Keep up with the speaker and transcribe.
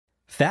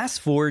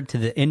Fast forward to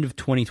the end of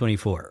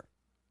 2024.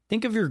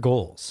 Think of your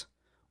goals.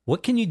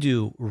 What can you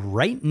do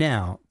right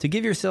now to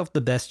give yourself the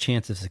best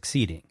chance of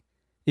succeeding?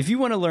 If you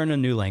want to learn a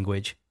new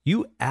language,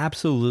 you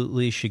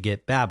absolutely should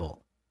get Babbel.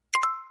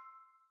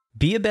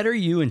 Be a better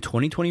you in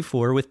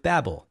 2024 with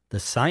Babbel, the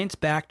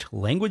science-backed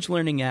language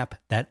learning app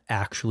that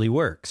actually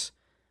works.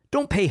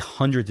 Don't pay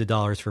hundreds of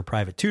dollars for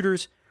private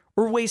tutors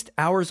or waste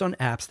hours on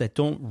apps that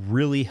don't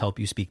really help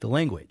you speak the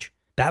language.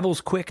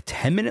 Babbel's quick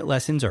 10-minute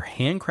lessons are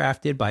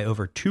handcrafted by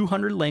over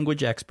 200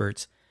 language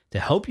experts to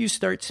help you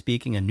start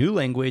speaking a new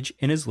language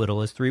in as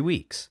little as 3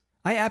 weeks.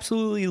 I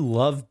absolutely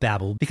love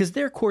Babbel because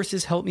their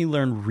courses help me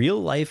learn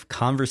real-life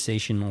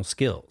conversational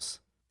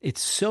skills.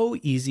 It's so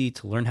easy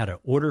to learn how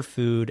to order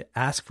food,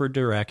 ask for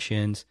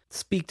directions,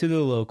 speak to the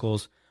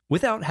locals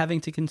without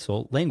having to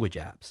consult language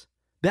apps.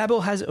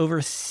 Babbel has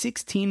over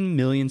 16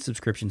 million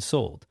subscriptions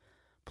sold.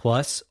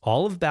 Plus,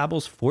 all of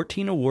Babbel's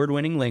 14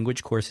 award-winning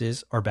language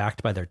courses are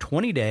backed by their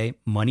 20-day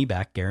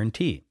money-back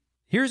guarantee.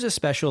 Here's a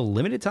special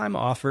limited-time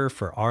offer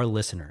for our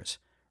listeners.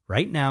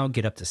 Right now,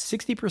 get up to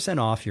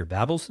 60% off your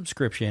Babbel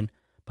subscription,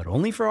 but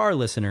only for our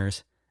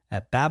listeners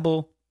at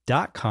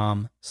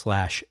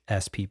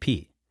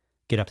babbel.com/SPP.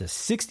 Get up to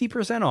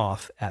 60%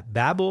 off at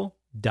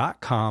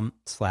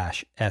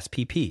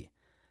babbel.com/SPP.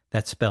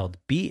 That's spelled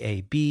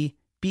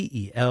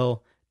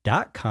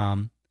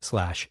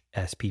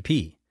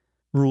BABBEL.com/SPP.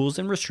 Rules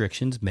and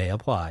restrictions may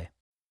apply.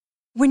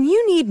 When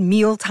you need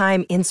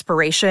mealtime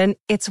inspiration,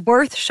 it's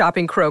worth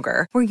shopping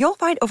Kroger, where you'll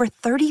find over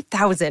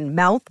 30,000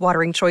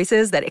 mouth-watering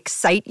choices that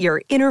excite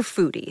your inner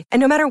foodie. And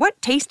no matter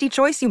what tasty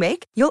choice you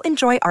make, you'll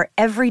enjoy our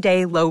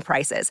everyday low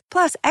prices,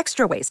 plus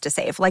extra ways to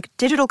save, like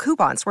digital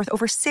coupons worth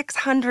over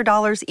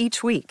 $600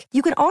 each week.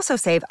 You can also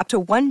save up to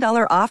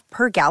 $1 off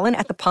per gallon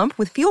at the pump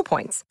with fuel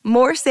points.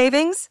 More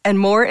savings and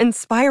more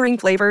inspiring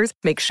flavors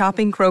make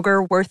shopping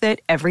Kroger worth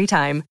it every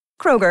time.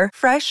 Kroger,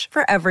 fresh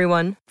for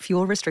everyone.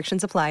 Fuel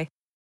restrictions apply.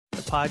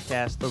 The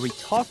podcast where we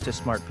talk to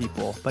smart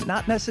people, but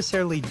not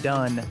necessarily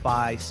done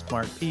by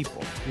smart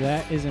people.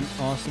 That is an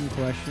awesome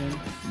question.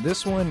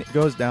 This one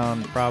goes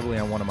down probably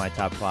on one of my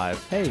top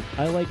 5. Hey,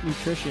 I like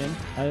nutrition.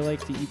 I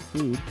like to eat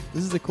food.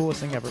 This is the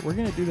coolest thing ever. We're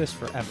going to do this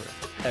forever.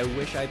 I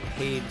wish I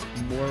paid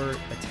more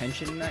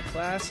attention in that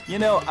class. You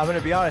know, I'm going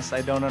to be honest,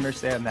 I don't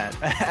understand that.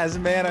 As a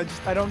man,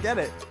 I don't get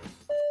it.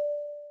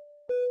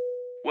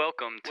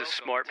 Welcome to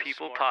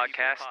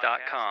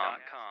smartpeoplepodcast.com.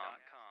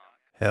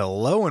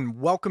 Hello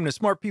and welcome to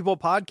Smart People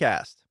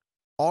Podcast.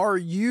 Are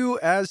you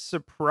as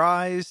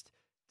surprised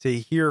to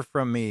hear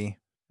from me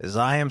as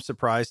I am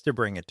surprised to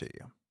bring it to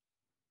you?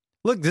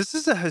 Look, this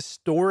is a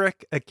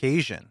historic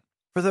occasion.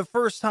 For the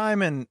first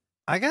time in,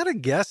 I gotta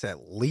guess,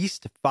 at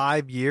least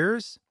 5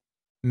 years,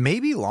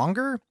 maybe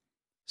longer,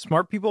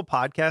 Smart People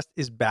Podcast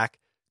is back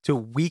to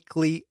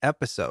weekly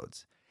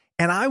episodes.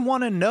 And I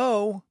want to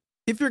know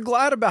if you're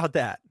glad about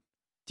that.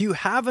 Do you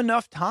have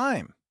enough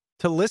time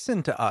to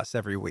listen to us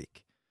every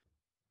week?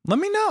 Let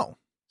me know.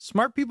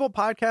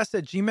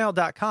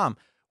 smartpeoplepodcast@gmail.com.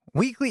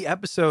 Weekly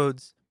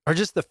episodes are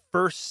just the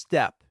first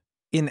step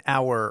in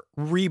our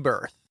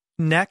rebirth.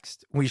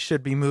 Next, we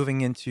should be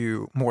moving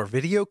into more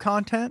video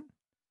content,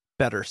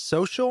 better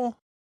social,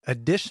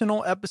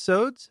 additional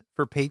episodes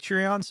for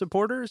Patreon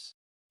supporters,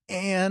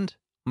 and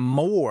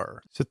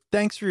more. So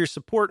thanks for your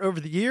support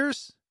over the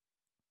years.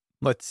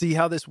 Let's see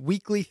how this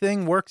weekly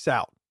thing works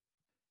out.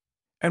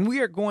 And we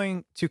are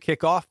going to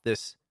kick off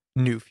this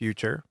new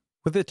future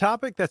with a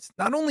topic that's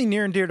not only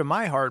near and dear to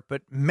my heart,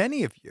 but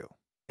many of you.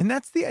 And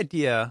that's the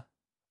idea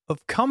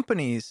of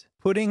companies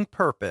putting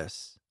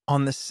purpose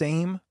on the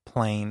same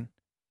plane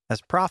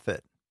as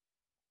profit.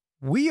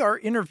 We are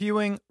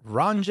interviewing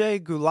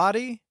Ranjay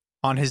Gulati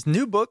on his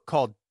new book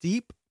called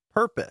Deep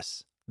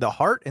Purpose, the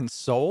Heart and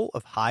Soul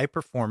of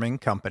High-Performing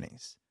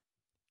Companies.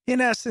 In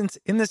essence,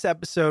 in this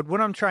episode, what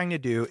I'm trying to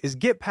do is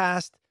get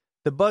past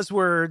the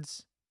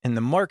buzzwords and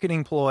the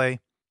marketing ploy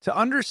to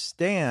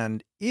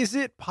understand, is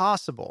it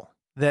possible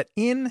that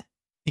in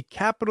a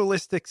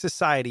capitalistic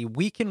society,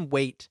 we can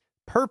weight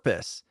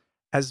purpose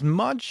as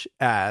much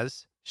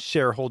as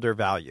shareholder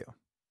value?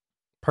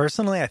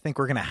 Personally, I think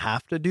we're going to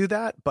have to do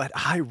that, but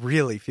I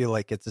really feel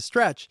like it's a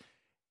stretch,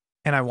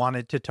 and I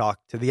wanted to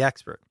talk to the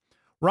expert.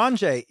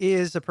 Ranjay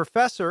is a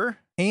professor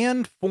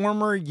and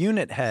former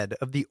unit head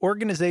of the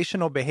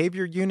Organizational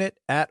Behavior Unit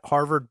at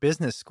Harvard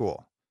Business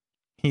School.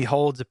 He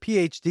holds a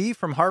PhD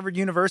from Harvard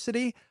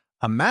University,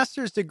 a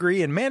master's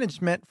degree in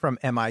management from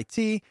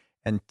MIT,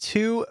 and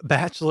 2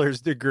 bachelor's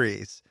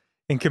degrees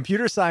in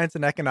computer science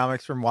and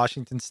economics from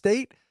Washington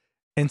State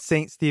and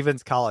St.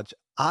 Stephen's College.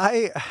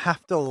 I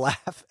have to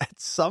laugh at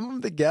some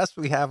of the guests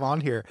we have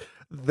on here.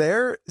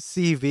 Their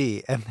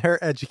CV and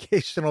their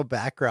educational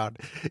background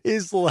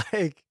is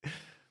like,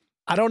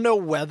 I don't know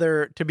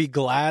whether to be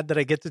glad that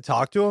I get to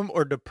talk to him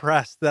or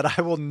depressed that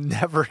I will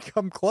never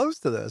come close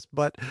to this,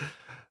 but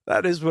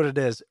that is what it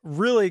is.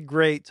 Really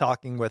great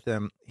talking with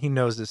him. He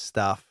knows his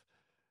stuff,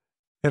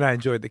 and I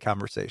enjoyed the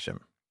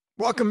conversation.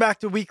 Welcome back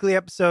to weekly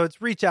episodes.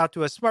 Reach out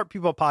to us,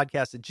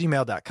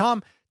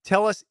 smartpeoplepodcast@gmail.com.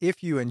 Tell us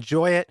if you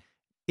enjoy it,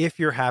 if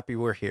you're happy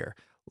we're here.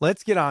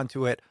 Let's get on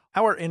to it.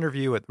 our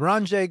interview with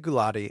Ranjay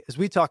Gulati as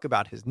we talk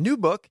about his new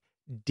book,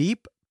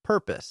 Deep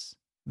Purpose,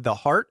 the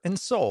Heart and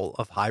Soul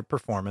of High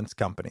Performance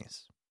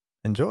Companies.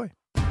 Enjoy.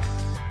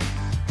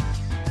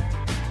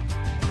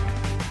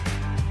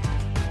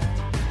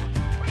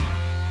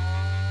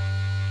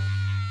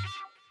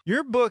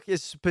 Your book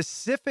is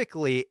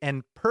specifically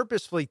and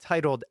purposefully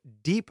titled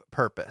Deep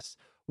Purpose.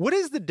 What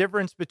is the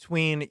difference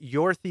between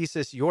your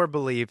thesis, your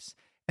beliefs,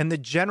 and the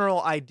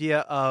general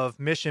idea of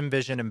mission,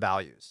 vision, and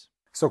values?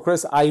 So,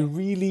 Chris, I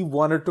really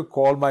wanted to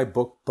call my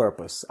book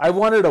Purpose. I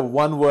wanted a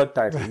one-word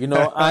title. You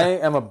know, I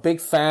am a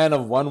big fan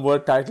of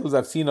one-word titles.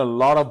 I've seen a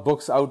lot of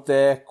books out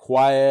there,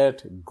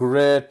 Quiet,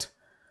 Grit,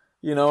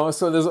 you know,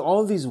 so there's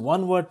all these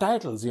one-word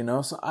titles, you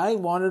know. So I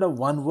wanted a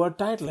one-word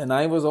title, and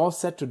I was all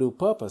set to do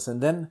Purpose. And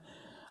then,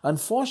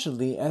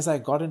 unfortunately, as I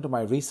got into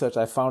my research,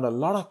 I found a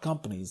lot of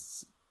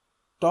companies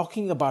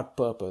talking about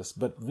purpose,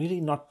 but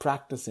really not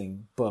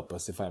practicing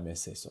purpose, if I may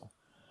say so,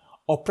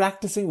 or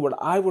practicing what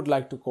I would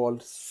like to call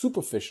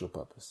superficial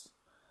purpose.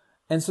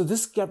 And so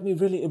this got me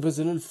really, it was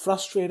a little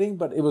frustrating,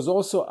 but it was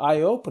also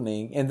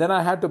eye-opening. And then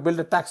I had to build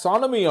a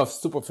taxonomy of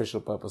superficial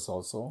purpose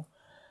also.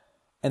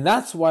 And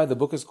that's why the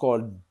book is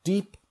called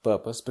Deep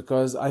Purpose,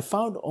 because I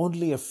found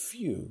only a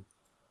few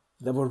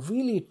that were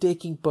really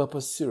taking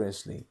purpose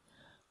seriously.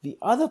 The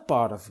other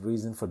part of the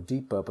reason for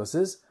deep purpose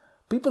is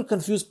people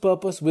confuse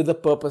purpose with a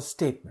purpose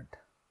statement.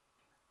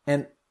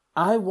 And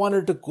I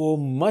wanted to go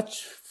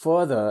much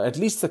further, at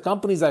least the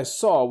companies I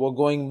saw were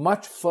going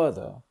much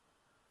further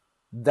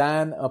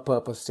than a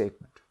purpose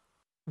statement.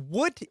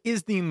 What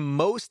is the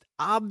most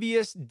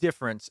obvious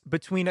difference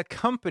between a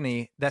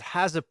company that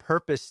has a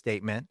purpose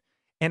statement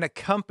and a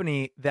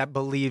company that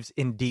believes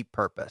in deep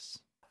purpose?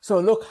 So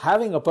look,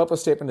 having a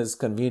purpose statement is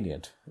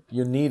convenient.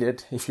 You need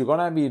it. If you're going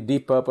to be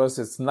deep purpose,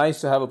 it's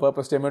nice to have a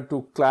purpose statement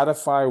to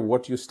clarify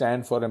what you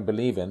stand for and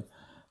believe in.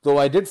 Though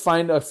I did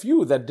find a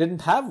few that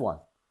didn't have one,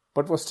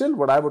 but was still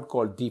what I would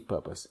call deep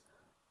purpose.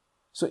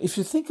 So if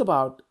you think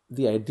about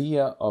the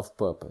idea of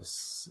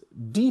purpose,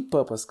 deep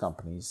purpose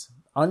companies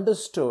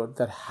understood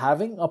that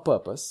having a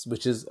purpose,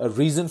 which is a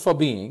reason for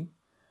being,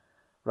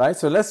 right?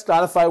 So let's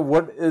clarify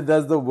what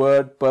does the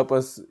word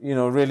purpose,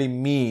 really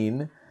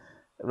mean,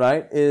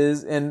 right?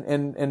 Is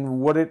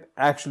and what it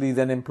actually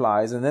then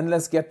implies. And then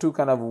let's get to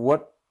kind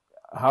of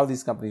how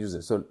these companies use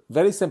it. So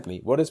very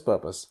simply, what is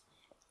purpose?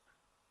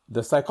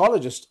 The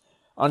psychologists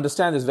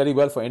understand this very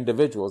well for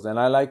individuals. And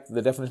I like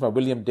the definition by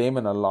William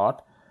Damon a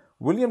lot.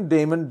 William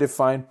Damon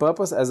defined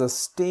purpose as a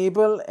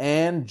stable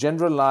and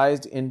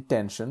generalized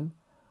intention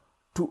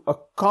to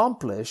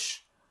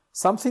accomplish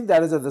something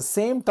that is at the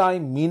same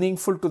time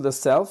meaningful to the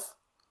self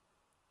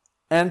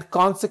and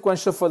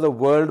consequential for the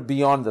world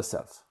beyond the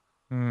self.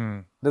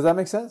 Does that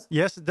make sense?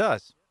 Yes, it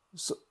does.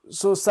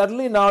 So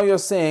suddenly now you're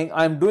saying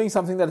I'm doing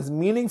something that is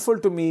meaningful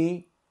to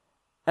me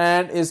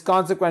and is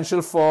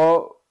consequential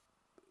for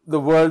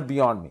the world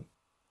beyond me.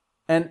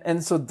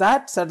 And so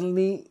that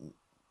suddenly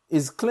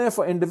is clear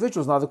for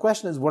individuals. Now the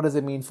question is, what does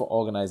it mean for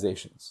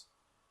organizations?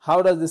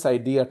 How does this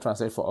idea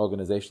translate for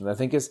organizations? I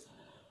think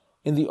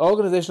in the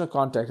organizational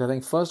context, I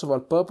think first of all,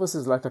 purpose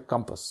is like a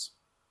compass.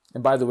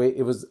 And by the way,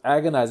 it was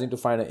agonizing to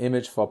find an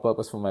image for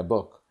purpose for my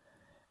book.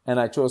 And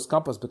I chose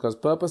compass because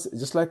purpose,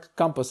 just like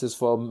compass is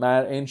for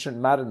ancient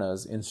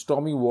mariners, in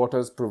stormy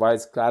waters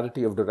provides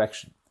clarity of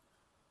direction.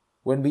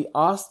 When we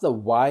ask the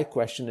why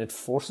question, it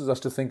forces us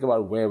to think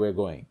about where we're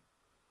going.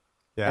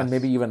 Yes. And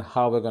maybe even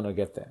how we're going to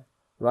get there,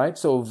 right?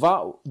 So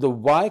the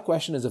why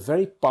question is a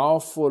very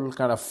powerful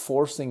kind of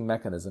forcing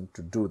mechanism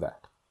to do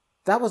that.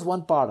 That was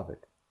one part of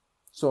it.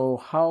 So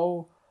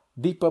how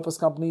deep purpose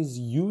companies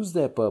use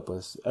their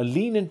purpose,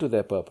 lean into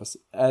their purpose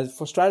as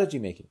for strategy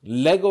making.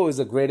 Lego is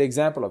a great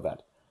example of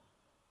that.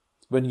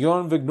 When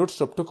Johan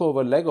Knutstrup took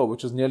over Lego,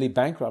 which was nearly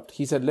bankrupt,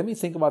 he said, let me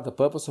think about the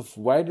purpose of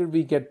why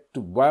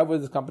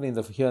was this company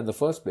here in the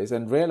first place,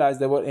 and realized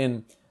they were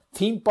in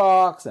theme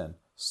parks and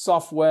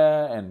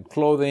software and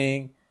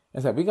clothing,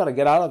 and said, we got to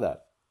get out of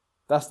that.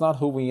 That's not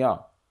who we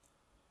are.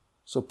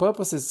 So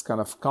purpose is kind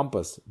of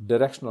compass,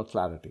 directional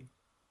clarity.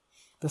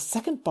 The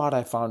second part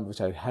I found, which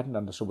I hadn't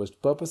understood, was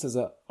purpose is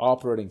an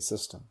operating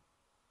system.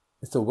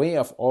 It's a way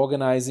of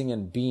organizing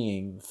and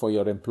being for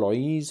your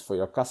employees, for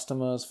your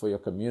customers, for your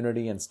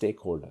community and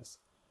stakeholders.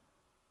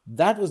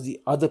 That was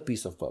the other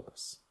piece of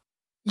purpose.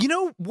 You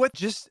know what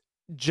just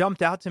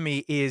jumped out to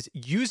me is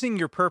using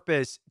your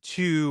purpose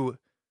to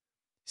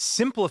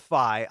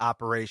simplify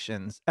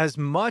operations as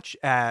much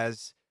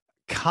as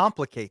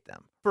complicate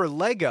them. For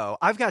Lego,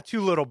 I've got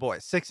two little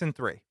boys, 6 and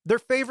 3. Their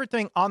favorite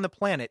thing on the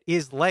planet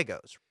is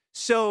Legos.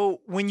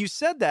 So when you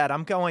said that,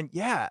 I'm going,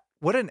 yeah,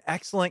 what an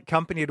excellent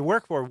company to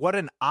work for. What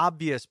an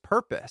obvious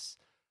purpose.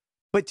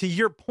 But to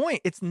your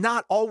point, it's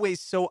not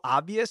always so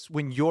obvious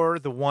when you're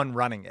the one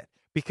running it,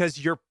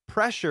 because you're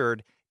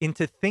pressured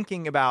into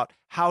thinking about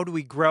how do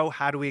we grow,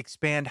 how do we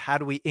expand, how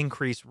do we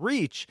increase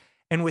reach?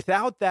 And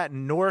without that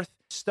North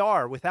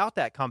Star, without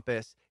that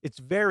compass, it's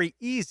very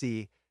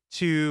easy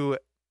to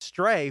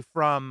stray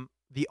from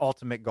the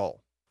ultimate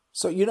goal.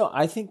 So,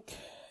 I think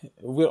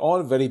we're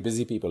all very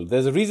busy people.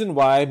 There's a reason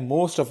why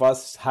most of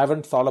us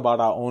haven't thought about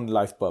our own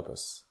life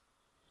purpose.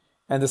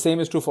 And the same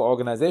is true for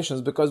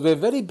organizations, because we're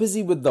very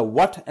busy with the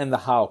what and the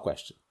how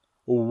question.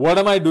 What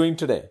am I doing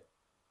today?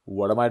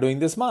 What am I doing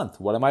this month?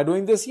 What am I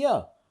doing this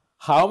year?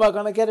 How am I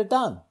going to get it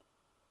done?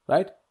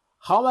 Right?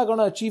 How am I going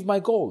to achieve my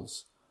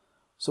goals?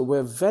 So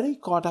we're very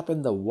caught up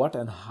in the what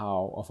and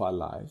how of our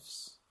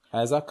lives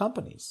as our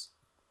companies.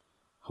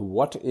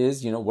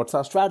 What's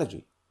our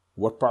strategy?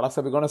 What products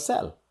are we going to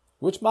sell?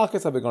 Which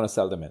markets are we going to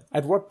sell them in?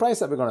 At what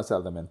price are we going to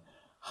sell them in?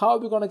 How are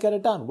we going to get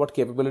it done? What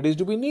capabilities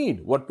do we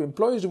need? What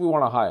employees do we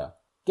want to hire?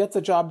 Get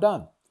the job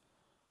done.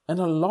 And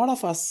a lot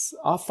of us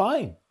are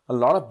fine. A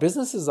lot of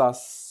businesses are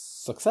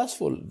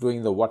successful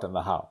doing the what and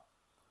the how,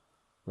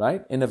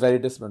 right? In a very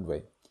disciplined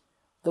way.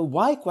 The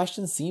why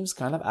question seems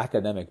kind of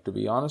academic, to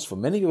be honest. For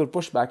many people,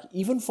 push back,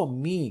 even for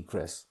me,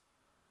 Chris.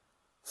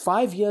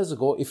 5 years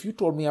ago, if you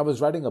told me I was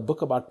writing a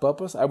book about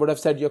purpose, I would have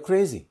said, you're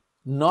crazy.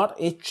 Not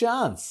a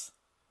chance.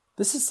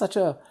 This is such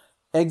a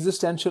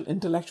existential,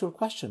 intellectual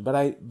question. But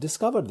I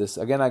discovered this.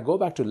 Again, I go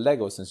back to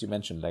Lego, since you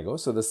mentioned Lego.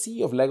 So the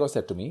CEO of Lego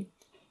said to me,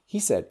 he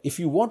said, if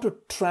you want to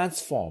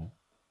transform,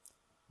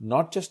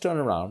 not just turn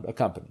around a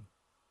company,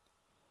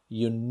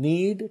 you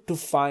need to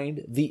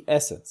find the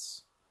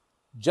essence.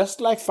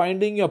 Just like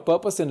finding your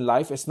purpose in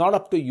life, it's not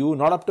up to you,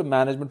 not up to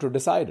management to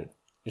decide it.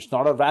 It's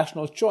not a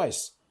rational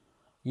choice.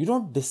 You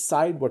don't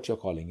decide what your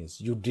calling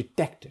is. You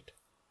detect it.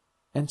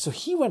 And so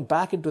he went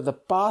back into the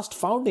past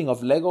founding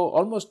of Lego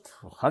almost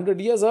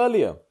 100 years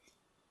earlier.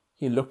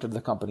 He looked at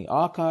the company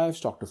archives,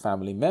 talked to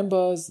family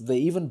members. They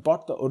even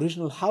bought the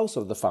original house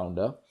of the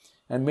founder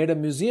and made a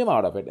museum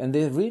out of it. And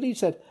they really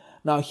said,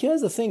 now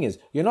here's the thing is,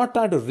 you're not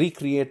trying to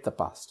recreate the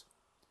past.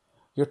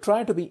 You're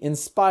trying to be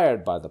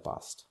inspired by the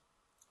past,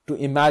 to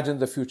imagine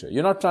the future.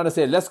 You're not trying to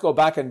say, let's go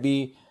back and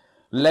be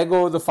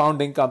Lego, the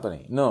founding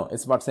company. No,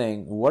 it's about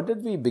saying, what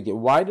did we begin?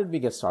 Why did we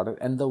get started?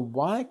 And the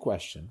why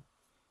question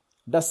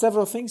does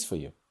several things for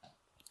you.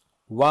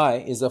 Why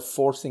is a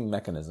forcing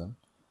mechanism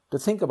to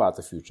think about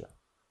the future,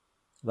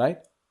 right?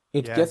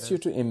 It gets you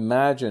to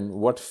imagine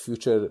what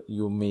future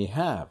you may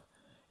have.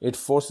 It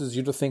forces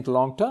you to think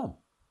long term.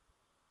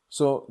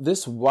 So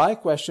this why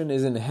question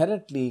is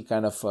inherently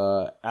kind of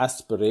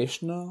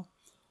aspirational.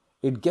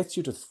 It gets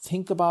you to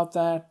think about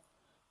that.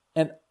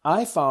 And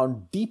I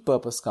found deep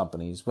purpose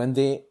companies, when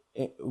they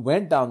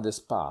went down this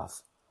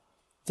path,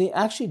 they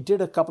actually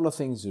did a couple of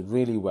things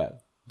really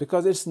well.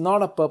 Because it's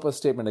not a purpose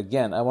statement.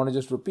 Again, I want to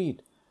just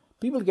repeat.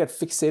 People get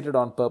fixated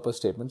on purpose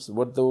statements.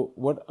 What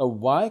a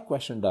why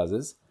question does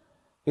is,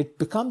 it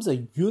becomes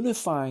a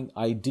unifying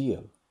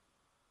ideal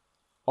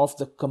of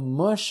the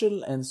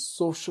commercial and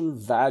social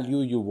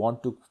value you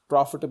want to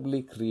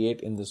profitably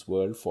create in this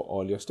world for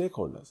all your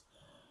stakeholders.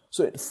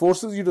 So it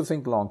forces you to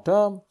think long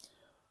term.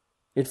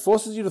 It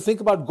forces you to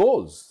think about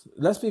goals.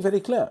 Let's be very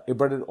clear.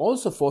 But it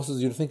also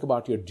forces you to think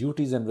about your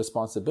duties and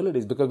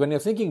responsibilities. Because when you're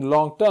thinking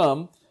long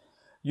term,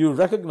 you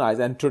recognize,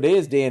 and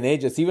today's day and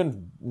age, it's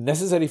even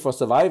necessary for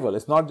survival.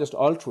 It's not just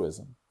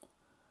altruism.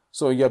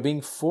 So you're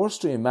being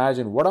forced to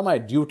imagine, what are my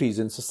duties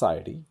in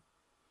society,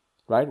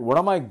 right? What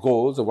are my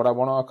goals or what I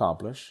want to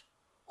accomplish?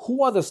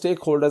 Who are the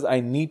stakeholders I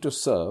need to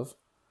serve?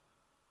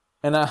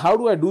 And how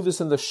do I do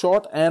this in the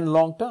short and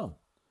long term?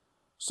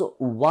 So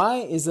why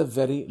is a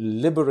very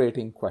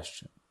liberating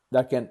question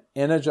that can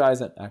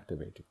energize and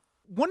activate you.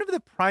 One of the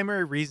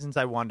primary reasons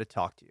I wanted to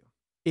talk to you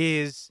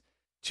is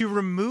to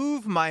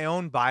remove my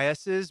own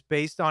biases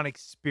based on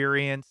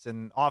experience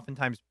and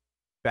oftentimes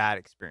bad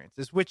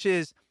experiences, which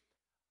is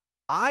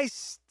I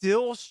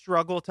still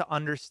struggle to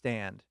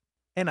understand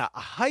in a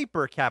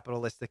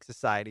hyper-capitalistic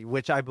society,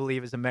 which I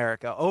believe is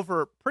America,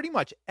 over pretty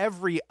much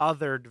every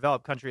other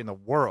developed country in the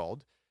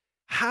world,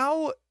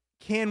 how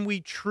can we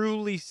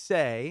truly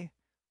say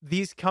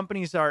these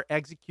companies are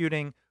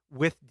executing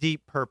with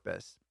deep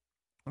purpose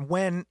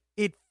when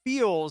it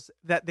feels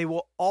that they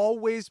will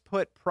always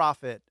put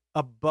profit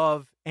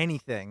above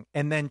anything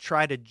and then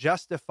try to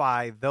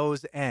justify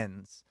those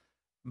ends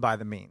by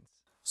the means?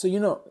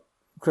 So,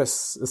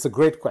 Chris, it's a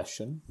great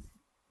question,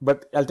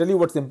 but I'll tell you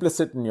what's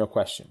implicit in your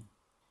question.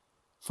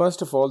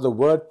 First of all, the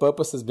word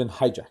purpose has been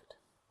hijacked.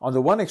 On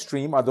the one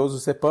extreme are those who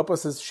say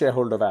purpose is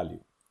shareholder value.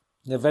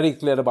 They're very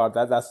clear about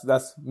that.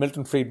 That's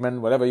Milton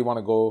Friedman, wherever you want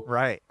to go.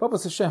 Right.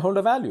 Purpose is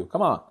shareholder value.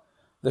 Come on.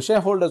 The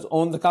shareholders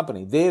own the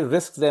company. They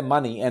risked their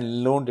money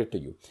and loaned it to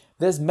you.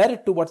 There's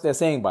merit to what they're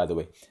saying, by the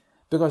way,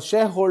 because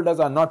shareholders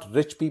are not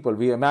rich people.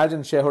 We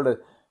imagine shareholders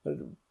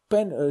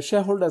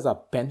are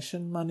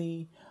pension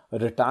money,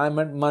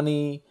 retirement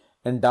money,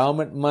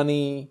 endowment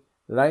money,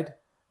 right?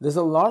 There's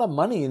a lot of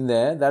money in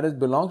there that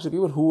belongs to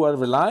people who are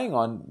relying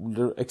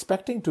on,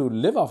 expecting to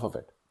live off of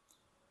it.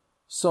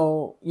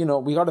 So,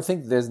 we got to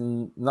think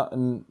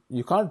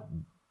you can't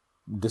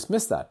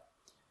dismiss that.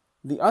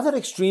 The other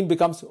extreme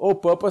becomes,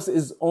 purpose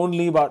is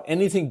only about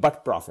anything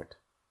but profit.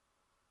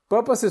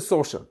 Purpose is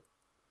social.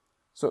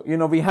 So,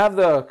 we have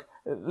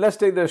let's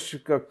take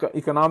the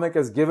economic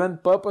as given.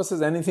 Purpose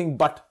is anything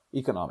but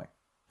economic.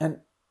 And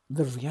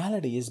the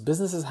reality is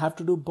businesses have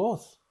to do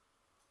both.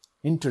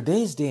 In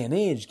today's day and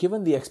age,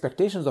 given the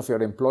expectations of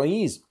your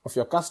employees, of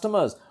your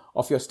customers,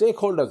 of your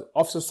stakeholders,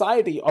 of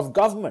society, of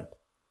government,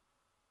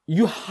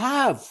 you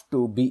have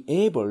to be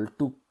able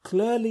to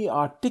clearly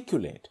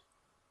articulate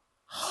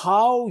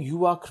how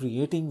you are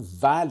creating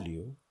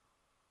value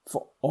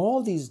for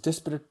all these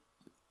disparate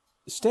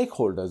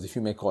stakeholders, if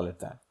you may call it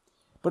that.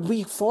 But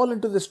we fall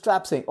into this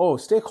trap saying, oh,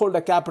 stakeholder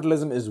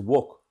capitalism is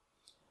woke.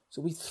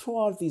 So we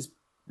throw out these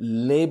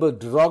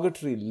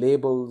derogatory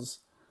labels,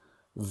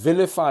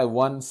 vilify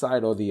one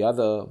side or the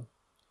other.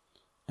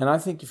 And I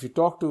think if you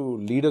talk to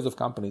leaders of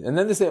companies, and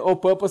then they say, oh,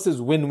 purpose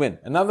is win-win.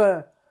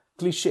 Another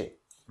cliche.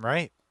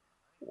 Right.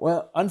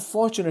 Well,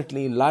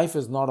 unfortunately, life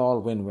is not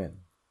all win-win.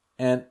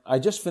 And I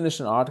just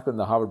finished an article in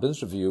the Harvard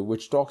Business Review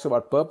which talks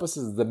about purpose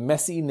is the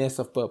messiness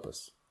of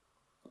purpose.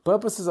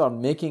 Purposes are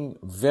making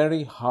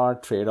very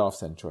hard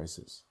trade-offs and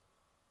choices.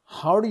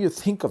 How do you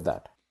think of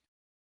that?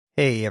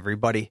 Hey,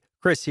 everybody.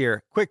 Chris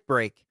here. Quick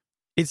break.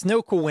 It's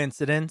no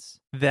coincidence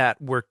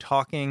that we're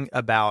talking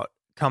about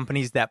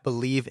companies that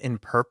believe in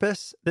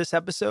purpose this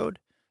episode.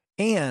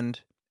 And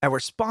our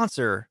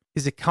sponsor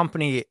is a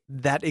company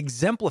that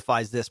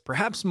exemplifies this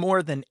perhaps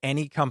more than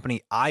any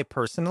company I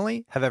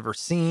personally have ever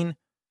seen,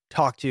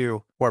 talked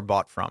to, or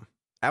bought from.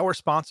 Our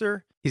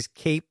sponsor is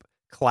Cape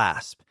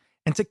Clasp.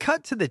 And to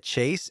cut to the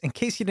chase, in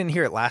case you didn't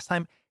hear it last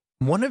time,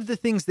 one of the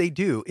things they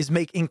do is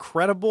make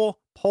incredible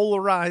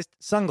polarized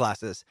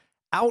sunglasses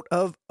out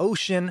of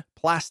ocean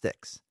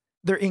plastics.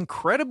 They're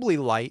incredibly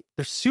light,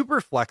 they're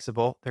super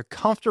flexible, they're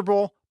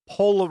comfortable,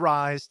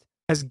 polarized,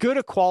 as good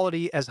a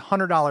quality as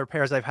 $100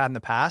 pairs I've had in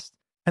the past,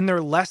 and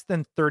they're less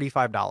than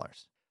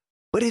 $35.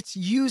 But it's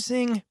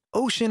using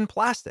ocean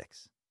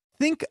plastics.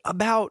 Think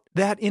about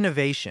that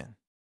innovation.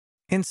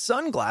 And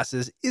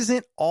sunglasses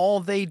isn't all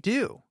they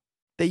do.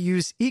 They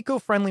use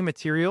eco-friendly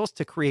materials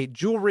to create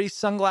jewelry,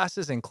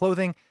 sunglasses, and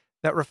clothing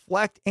that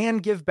reflect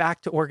and give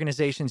back to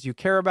organizations you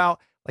care about,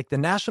 like the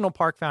National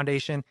Park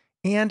Foundation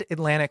and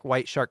Atlantic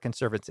White Shark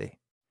Conservancy.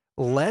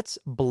 Let's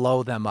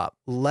blow them up.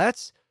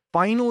 Let's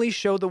finally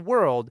show the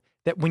world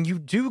that when you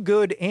do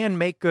good and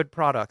make good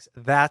products,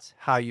 that's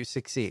how you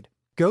succeed.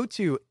 Go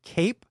to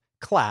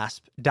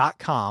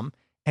capeclasp.com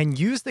and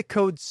use the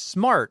code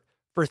SMART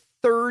for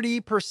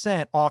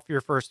 30% off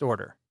your first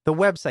order. The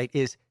website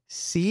is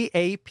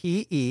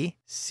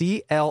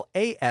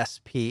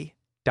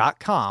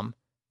capeclasp.com.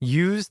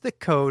 Use the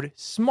code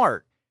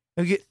SMART.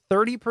 You get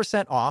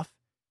 30% off,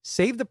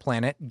 save the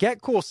planet,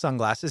 get cool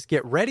sunglasses,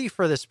 get ready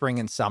for the spring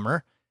and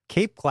summer.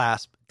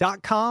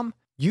 capeclasp.com.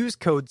 Use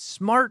code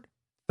SMART,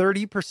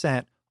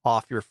 30%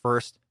 off your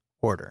first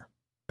order.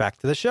 Back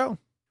to the show.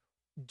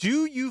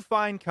 Do you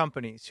find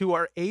companies who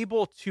are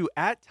able to,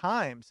 at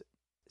times,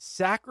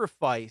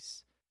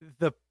 sacrifice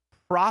the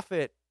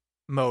profit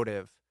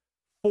motive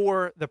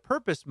for the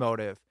purpose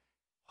motive,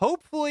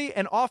 hopefully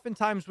and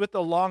oftentimes with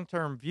a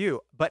long-term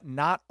view, but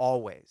not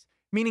always?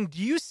 Meaning,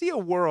 do you see a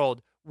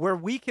world where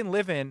we can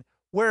live in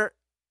where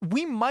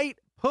we might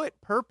put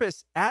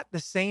purpose at the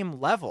same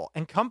level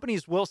and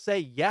companies will say,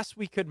 yes,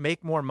 we could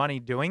make more money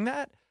doing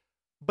that,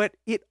 but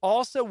it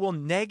also will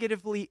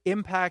negatively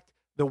impact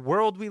the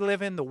world we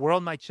live in, the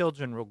world my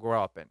children will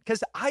grow up in?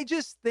 Because I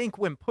just think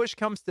when push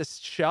comes to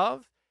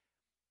shove,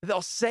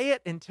 they'll say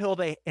it until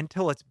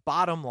it's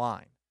bottom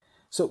line.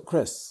 So,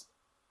 Chris,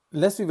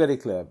 let's be very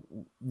clear.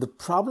 The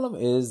problem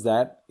is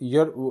that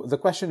the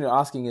question you're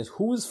asking is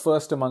who's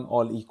first among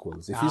all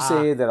equals? If you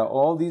say there are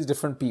all these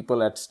different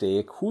people at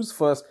stake, who's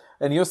first?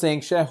 And you're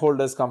saying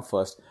shareholders come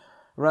first,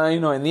 right?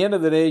 In the end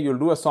of the day, you'll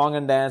do a song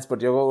and dance, but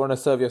you're going to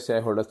serve your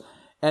shareholders.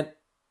 And,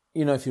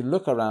 if you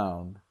look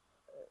around,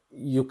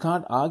 you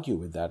can't argue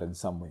with that in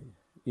some way.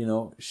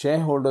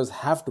 Shareholders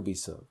have to be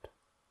served.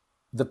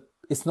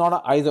 It's not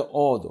an either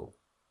or though.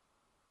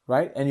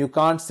 Right? And you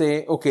can't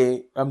say,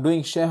 okay, I'm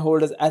doing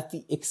shareholders at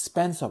the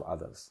expense of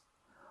others.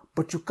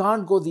 But you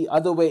can't go the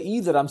other way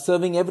either. I'm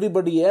serving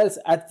everybody else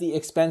at the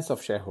expense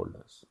of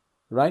shareholders.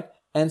 Right?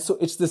 And so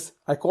it's this,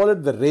 I call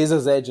it the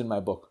razor's edge in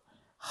my book.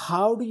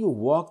 How do you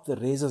walk the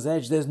razor's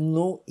edge? There's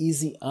no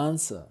easy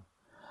answer.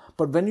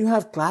 But when you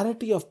have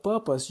clarity of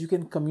purpose, you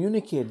can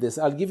communicate this.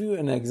 I'll give you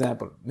an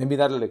example. Maybe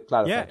that'll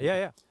clarify.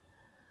 Yeah.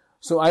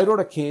 So I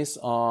wrote a case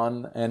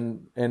on,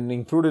 and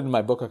included in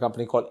my book, a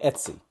company called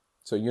Etsy.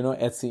 So,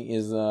 Etsy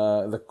is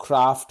the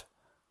craft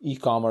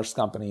e-commerce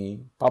company,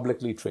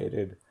 publicly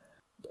traded.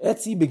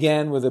 Etsy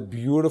began with a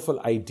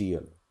beautiful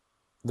ideal.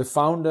 The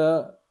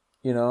founder,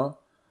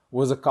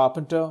 was a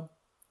carpenter,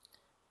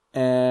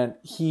 and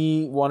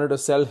he wanted to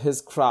sell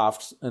his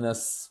crafts in a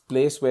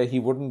place where he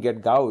wouldn't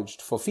get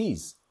gouged for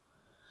fees.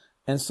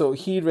 And so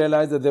he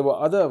realized that there were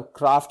other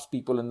crafts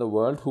people in the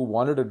world who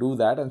wanted to do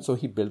that, and so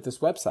he built this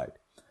website.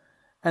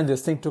 And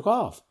this thing took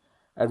off.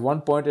 At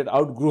one point, it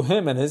outgrew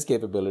him and his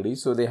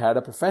capabilities, so they had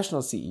a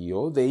professional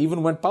CEO. They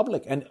even went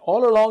public. And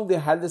all along, they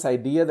had this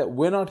idea that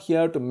we're not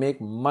here to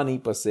make money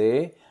per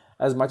se,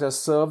 as much as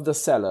serve the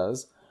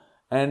sellers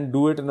and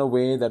do it in a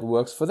way that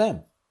works for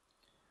them.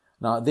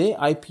 Now, they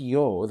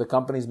IPO, the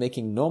company is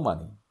making no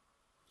money.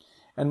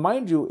 And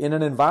mind you, in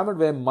an environment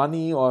where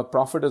money or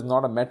profit is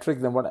not a metric,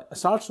 then what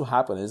starts to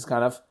happen is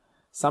kind of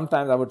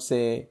sometimes I would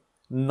say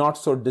not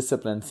so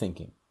disciplined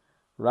thinking,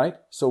 right?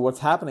 So what's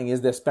happening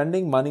is they're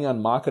spending money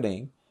on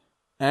marketing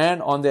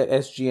and on their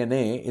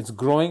SG&A. It's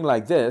growing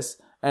like this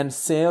and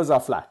sales are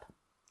flat.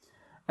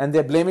 And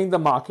they're blaming the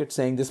market,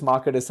 saying this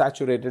market is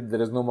saturated,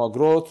 there is no more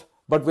growth,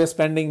 but we're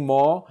spending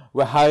more,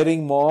 we're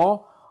hiring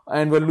more,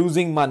 and we're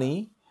losing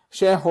money.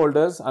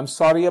 Shareholders, I'm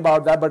sorry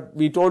about that, but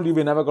we told you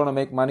we're never going to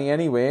make money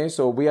anyway,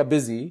 so we are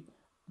busy,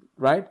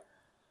 right?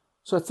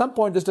 So at some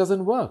point, this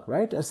doesn't work,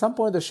 right? At some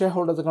point, the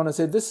shareholders are going to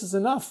say, this is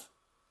enough.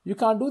 You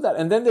can't do that.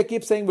 And then they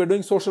keep saying, we're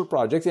doing social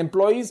projects.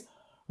 Employees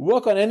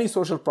work on any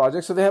social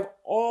project, so they have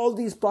all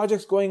these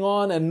projects going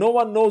on, and no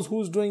one knows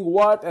who's doing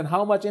what and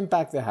how much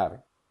impact they're having.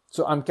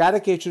 So I'm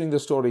caricaturing the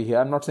story here.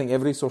 I'm not saying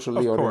every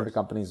socially oriented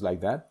company is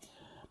like that,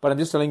 but I'm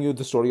just telling you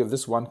the story of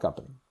this one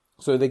company.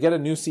 So they get a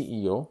new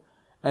CEO,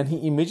 and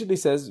he immediately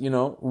says,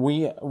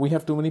 we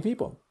have too many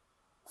people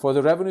for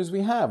the revenues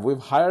we have.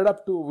 We've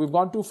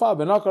gone too far.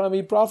 We're not going to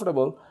be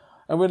profitable,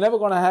 and we're never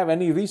going to have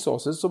any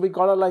resources. So we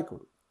got to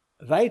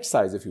right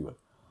size, if you will.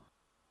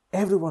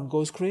 Everyone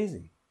goes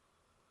crazy,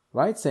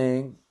 right?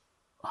 Saying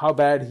how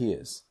bad he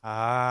is.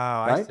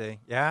 Ah, right? I see.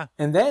 Yeah.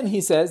 And then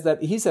he says,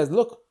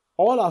 look,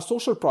 all our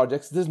social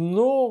projects, there's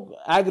no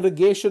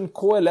aggregation,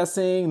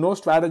 coalescing, no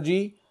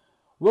strategy.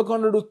 We're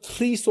going to do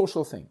 3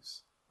 social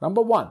things.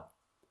 Number 1,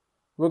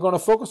 we're going to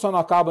focus on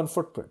our carbon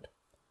footprint.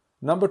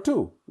 Number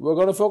 2, we're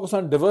going to focus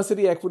on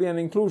diversity, equity, and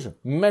inclusion,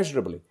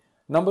 measurably.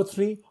 Number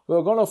 3,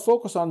 we're going to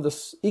focus on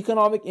the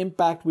economic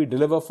impact we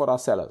deliver for our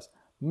sellers,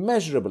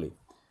 measurably.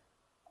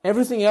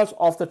 Everything else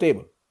off the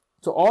table.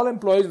 So all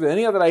employees with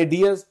any other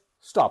ideas,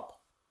 stop.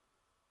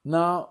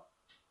 Now,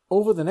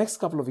 over the next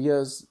couple of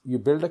years, you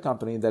build a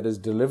company that is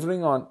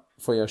delivering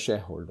for your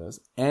shareholders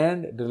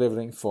and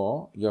delivering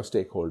for your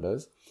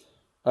stakeholders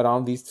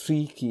around these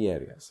 3 key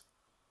areas.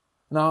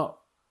 Now,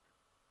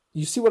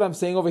 you see what I'm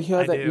saying over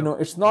here?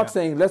 It's not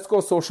saying let's go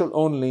social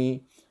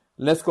only,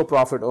 let's go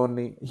profit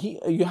only.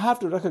 You have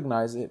to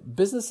recognize it.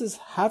 Businesses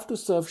have to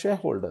serve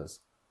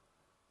shareholders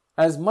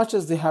as much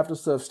as they have to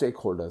serve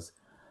stakeholders.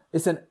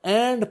 It's an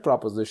and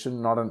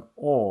proposition, not an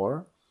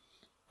or.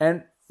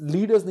 And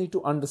leaders need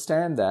to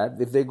understand that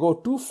if they go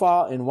too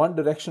far in one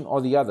direction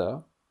or the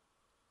other,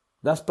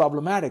 that's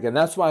problematic. And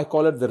that's why I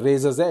call it the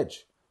razor's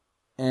edge.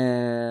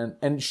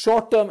 And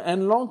short-term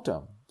and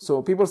long-term.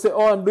 So people say,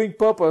 I'm doing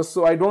purpose,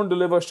 so I don't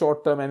deliver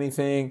short-term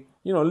anything.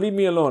 Leave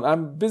me alone.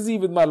 I'm busy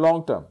with my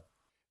long-term.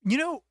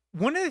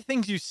 One of the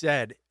things you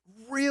said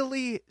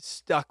really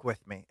stuck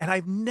with me, and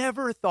I've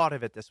never thought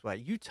of it this way.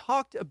 You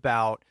talked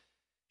about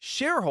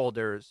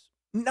shareholders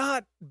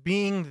not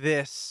being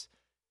this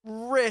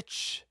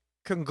rich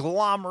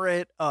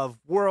conglomerate of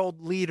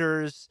world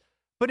leaders,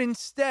 but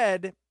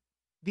instead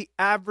the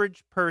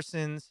average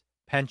person's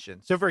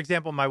pension. So, for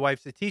example, my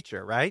wife's a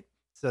teacher, right?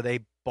 So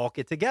they bulk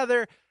it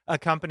together. A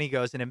company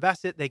goes and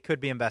invests it. They could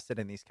be invested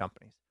in these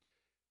companies.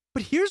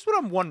 But here's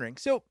what I'm wondering.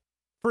 So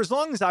for as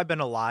long as I've been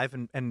alive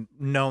and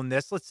known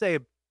this, let's say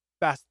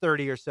past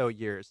 30 or so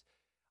years,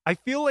 I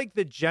feel like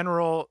the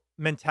general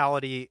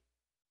mentality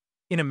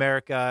in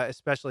America,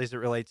 especially as it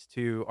relates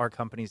to our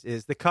companies,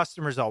 is the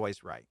customer's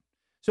always right.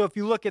 So if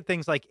you look at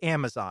things like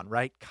Amazon,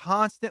 right,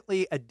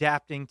 constantly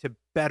adapting to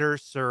better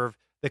serve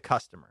the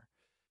customer.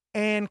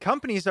 And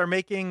companies are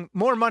making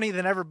more money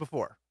than ever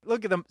before.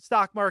 Look at the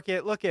stock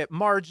market, look at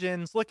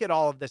margins, look at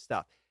all of this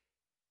stuff.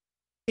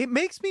 It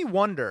makes me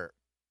wonder,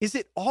 is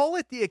it all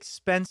at the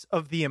expense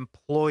of the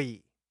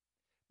employee?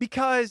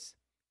 Because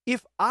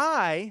if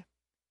I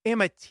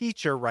am a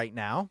teacher right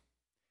now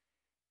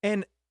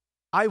and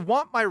I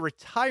want my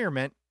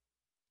retirement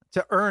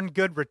to earn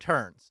good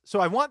returns, so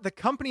I want the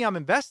company I'm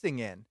investing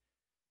in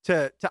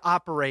to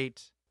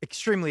operate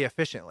extremely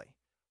efficiently.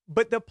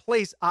 But the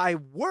place I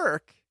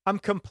work, I'm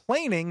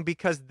complaining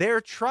because they're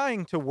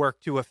trying to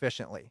work too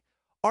efficiently.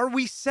 Are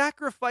we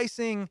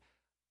sacrificing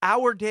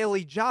our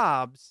daily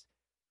jobs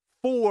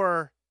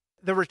for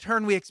the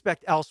return we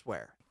expect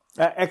elsewhere?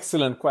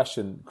 Excellent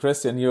question,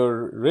 Chris. And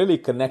you're really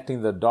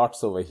connecting the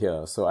dots over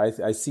here. So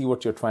I see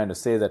what you're trying to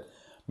say, that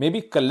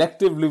maybe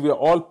collectively we're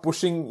all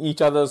pushing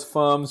each other's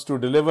firms to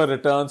deliver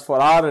returns for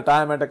our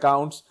retirement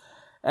accounts,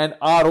 and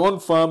our own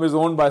firm is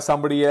owned by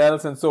somebody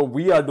else. And so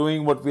we are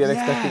doing what we are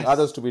expecting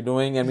others to be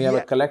doing, and we have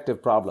a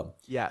collective problem.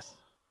 Yes.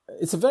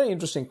 It's a very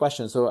interesting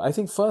question. So I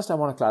think first I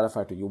want to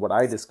clarify to you what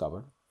I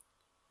discovered.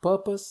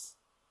 Purpose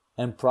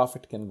and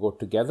profit can go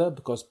together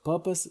because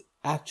purpose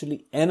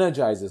actually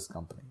energizes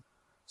company.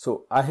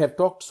 So I have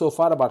talked so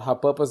far about how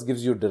purpose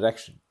gives you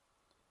direction,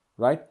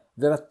 right?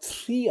 There are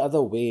 3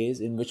 other ways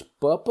in which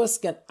purpose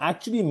can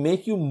actually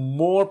make you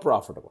more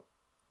profitable.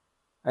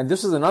 And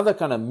this is another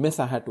kind of myth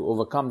I had to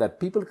overcome, that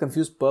people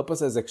confuse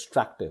purpose as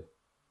extractive,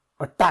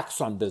 a tax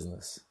on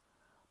business.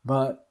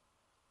 But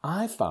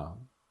I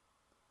found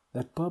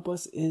that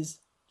purpose is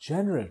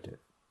generative.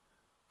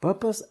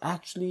 Purpose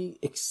actually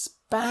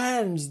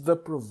expands the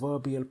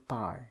proverbial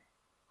pie.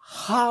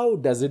 How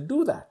does it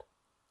do that?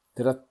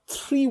 There are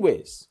 3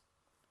 ways.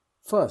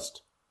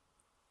 First,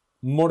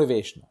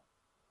 motivational.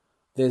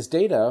 There's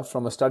data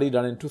from a study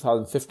done in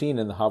 2015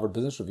 in the Harvard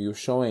Business Review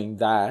showing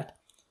that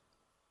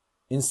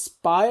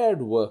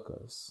inspired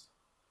workers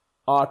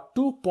are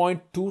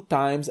 2.2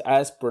 times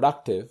as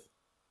productive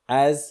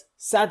as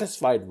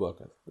satisfied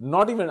workers. I'm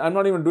not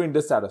even doing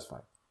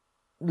dissatisfied.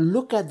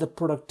 Look at the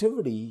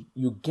productivity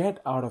you get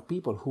out of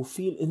people who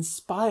feel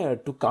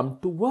inspired to come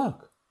to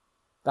work.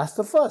 That's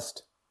the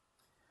first.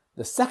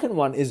 The second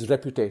one is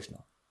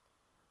reputational.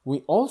 We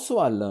also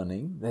are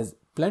learning, there's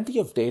plenty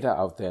of data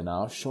out there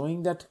now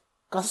showing that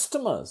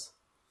customers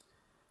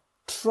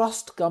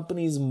trust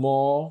companies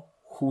more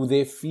who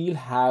they feel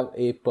have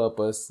a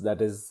purpose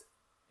that is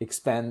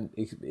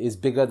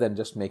bigger than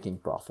just making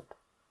profit.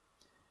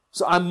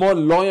 So I'm more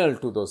loyal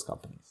to those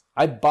companies.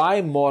 I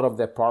buy more of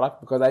their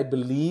product because I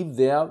believe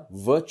they are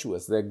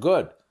virtuous, they're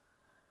good.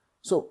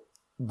 So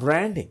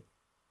branding.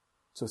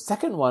 So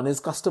second one is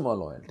customer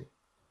loyalty.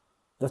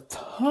 The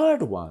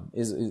third one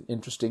is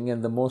interesting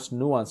and the most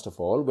nuanced of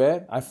all,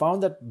 where I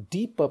found that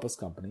deep purpose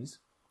companies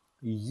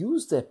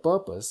use their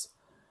purpose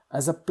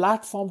as a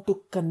platform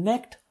to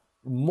connect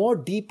more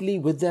deeply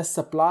with their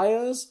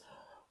suppliers,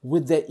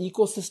 with their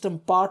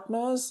ecosystem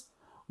partners,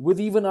 with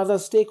even other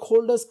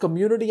stakeholders,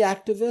 community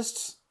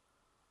activists,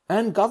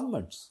 and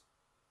governments.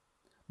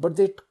 But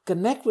they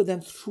connect with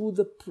them through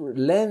the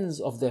lens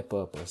of their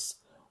purpose,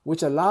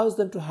 which allows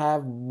them to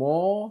have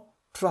more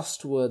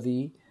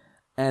trustworthy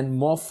and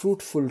more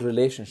fruitful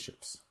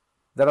relationships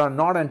that are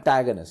not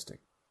antagonistic.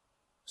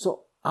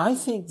 So I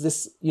think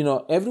this,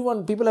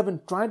 people have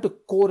been trying to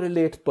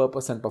correlate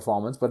purpose and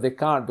performance, but they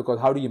can't, because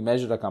how do you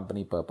measure a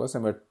company purpose?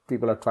 And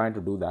people are trying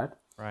to do that.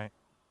 Right.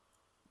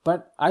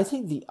 But I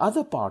think the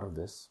other part of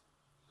this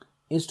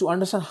is to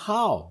understand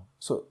how.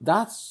 So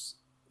that's,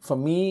 for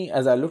me,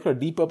 as I look at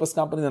deep purpose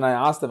companies and I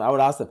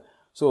would ask them,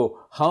 so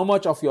how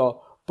much of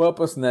your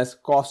purposeness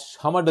costs,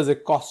 how much does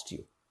it cost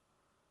you?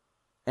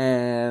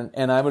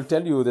 And I will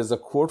tell you, there's a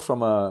quote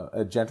from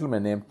a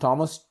gentleman named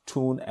Thomas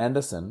Toon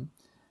Anderson.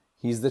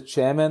 He's the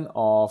chairman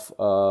of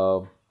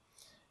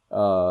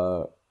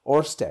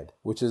Ørsted,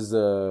 which is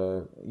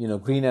a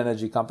green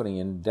energy company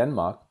in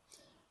Denmark,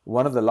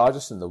 one of the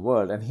largest in the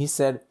world. And he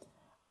said,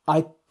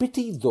 I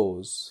pity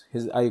those,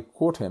 I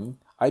quote him,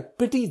 I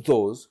pity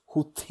those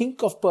who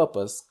think of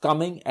purpose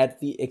coming at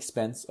the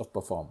expense of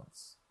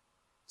performance.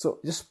 So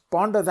just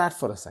ponder that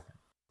for a second.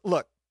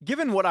 Look,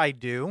 given what I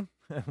do,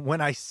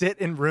 when I sit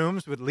in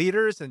rooms with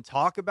leaders and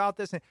talk about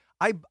this,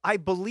 I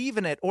believe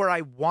in it, or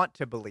I want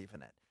to believe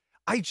in it.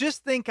 I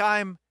just think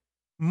I'm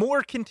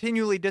more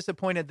continually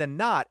disappointed than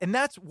not. And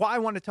that's why I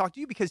want to talk to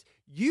you, because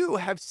you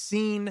have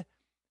seen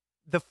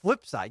the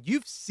flip side.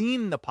 You've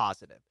seen the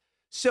positive.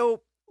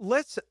 So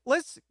let's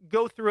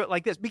go through it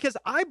like this, because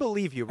I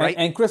believe you, right?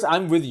 And Chris,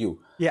 I'm with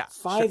you. Yeah.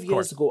 5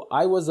 years ago,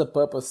 I was a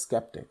purpose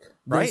skeptic.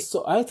 Right.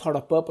 So I thought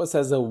of purpose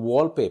as a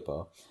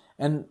wallpaper,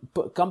 and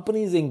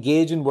companies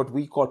engage in what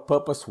we call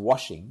purpose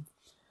washing.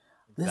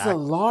 There's a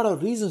lot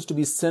of reasons to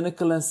be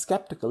cynical and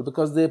skeptical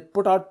because they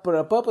put out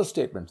purpose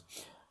statements.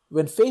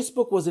 When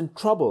Facebook was in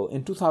trouble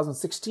in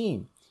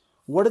 2016,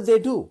 what did they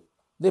do?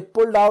 They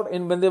pulled out,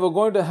 when they were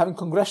going to having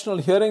congressional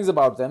hearings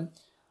about them,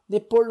 they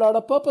pulled out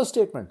a purpose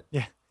statement.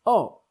 Yeah.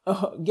 Oh,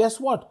 guess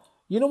what?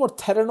 You know what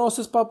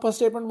Theranos' purpose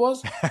statement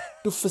was?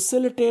 To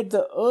facilitate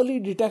the early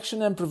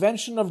detection and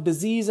prevention of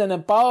disease and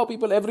empower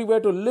people everywhere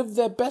to live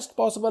their best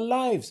possible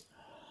lives.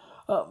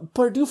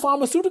 Purdue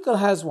Pharmaceutical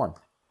has one.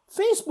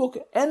 Facebook,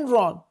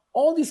 Enron,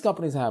 all these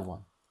companies have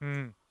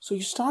one. So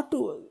you start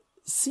to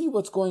see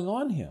what's going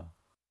on here.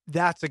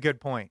 That's a good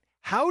point.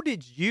 How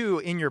did you,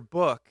 in your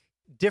book,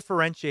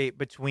 differentiate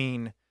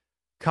between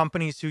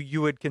companies who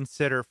you would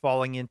consider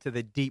falling into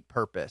the deep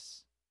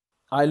purpose?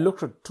 I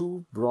looked at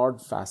two broad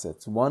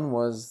facets. One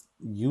was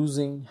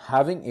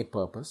having a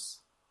purpose,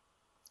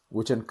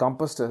 which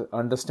encompassed an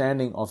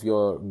understanding of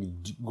your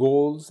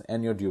goals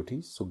and your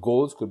duties. So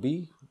goals could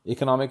be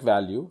economic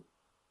value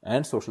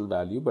and social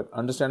value, but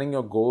understanding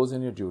your goals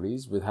and your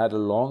duties had a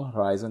long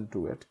horizon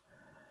to it.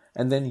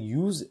 And then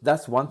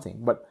that's one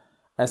thing. But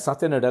as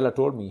Satya Nadella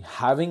told me,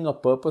 having a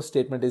purpose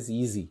statement is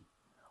easy.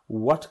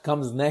 What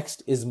comes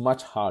next is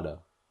much harder.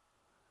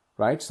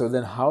 Right? So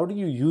then how do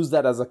you use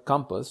that as a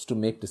compass to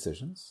make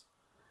decisions?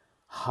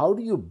 How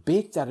do you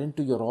bake that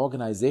into your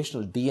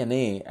organizational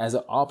DNA as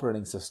an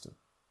operating system?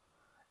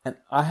 And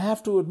I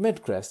have to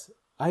admit, Chris,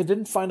 I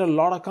didn't find a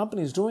lot of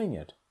companies doing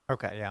it.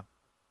 Okay, yeah.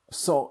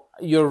 So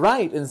you're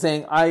right in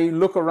saying I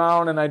look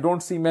around and I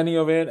don't see many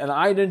of it, and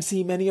I didn't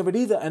see many of it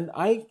either.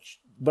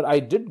 But I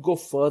did go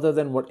further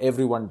than what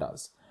everyone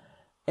does.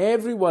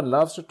 Everyone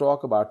loves to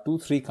talk about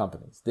 2-3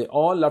 companies. They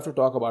all love to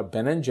talk about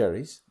Ben &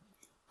 Jerry's,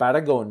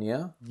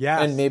 Patagonia,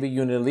 and maybe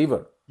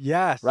Unilever.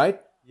 Yes.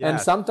 Right? Yes. And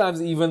sometimes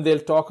even they'll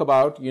talk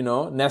about,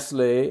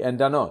 Nestle and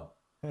Danone.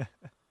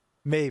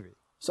 Maybe.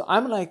 So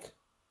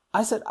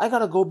I said, I got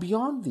to go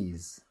beyond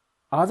these.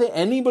 Are there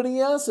anybody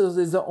else? Or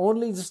is there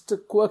only just a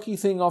quirky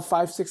thing of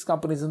 5-6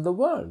 companies in the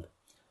world?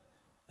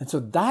 And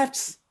so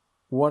that's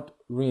what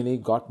really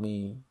got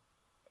me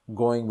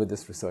going with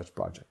this research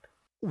project.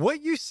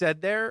 What you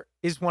said there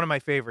is one of my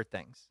favorite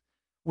things,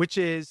 which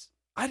is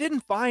I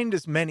didn't find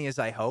as many as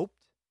I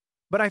hoped,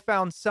 but I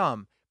found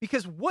some.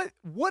 Because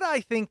what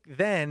I think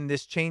then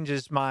this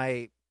changes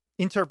my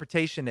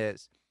interpretation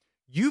is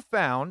you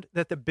found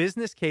that the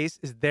business case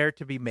is there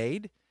to be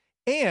made,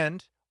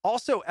 and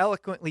also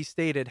eloquently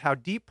stated how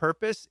deep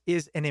purpose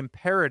is an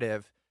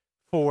imperative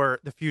for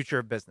the future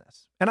of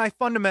business. And I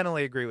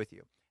fundamentally agree with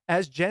you.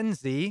 As Gen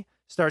Z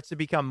starts to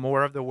become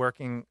more of the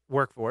working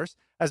workforce,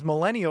 as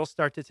millennials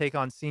start to take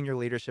on senior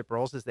leadership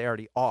roles, as they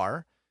already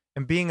are,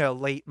 and being a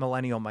late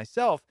millennial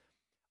myself,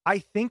 I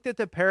think that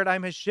the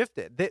paradigm has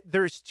shifted. That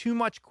there's too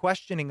much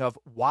questioning of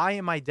why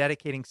am I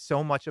dedicating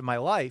so much of my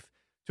life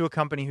to a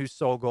company whose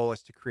sole goal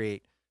is to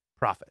create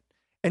profit.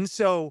 And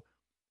so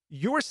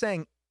you're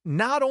saying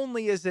not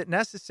only is it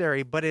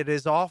necessary, but it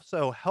is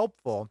also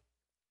helpful.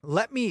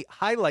 Let me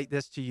highlight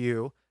this to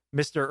you,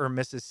 Mr. or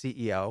Mrs.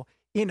 CEO,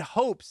 in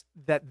hopes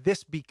that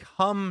this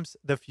becomes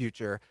the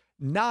future,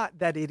 not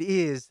that it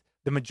is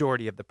the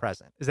majority of the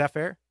present. Is that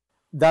fair?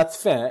 That's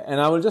fair.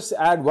 And I will just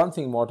add one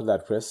thing more to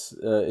that, Chris,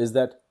 is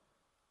that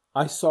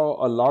I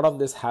saw a lot of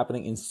this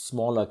happening in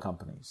smaller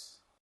companies.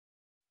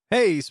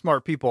 Hey,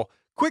 smart people,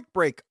 quick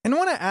break. And I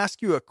want to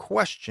ask you a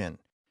question.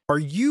 Are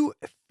you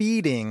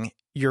feeding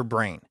your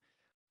brain?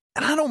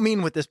 And I don't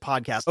mean with this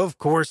podcast. Of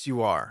course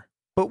you are.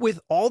 But with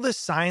all the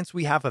science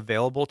we have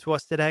available to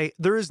us today,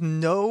 there is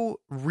no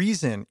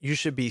reason you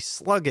should be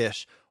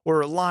sluggish or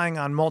relying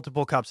on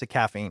multiple cups of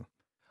caffeine.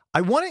 I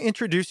want to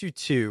introduce you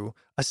to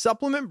a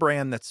supplement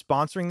brand that's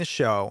sponsoring the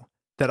show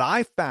that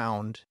I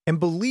found and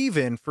believe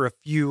in for a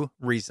few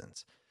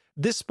reasons.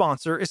 This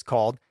sponsor is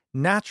called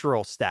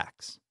Natural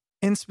Stacks.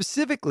 And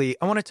specifically,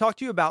 I want to talk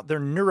to you about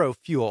their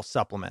NeuroFuel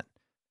supplement.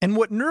 And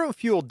what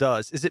NeuroFuel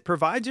does is it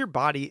provides your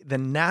body the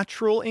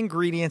natural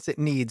ingredients it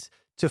needs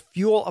to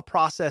fuel a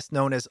process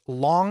known as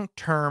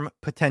long-term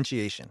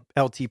potentiation,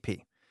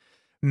 LTP.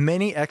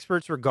 Many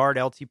experts regard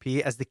LTP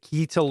as the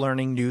key to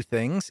learning new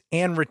things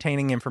and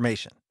retaining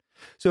information.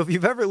 So if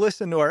you've ever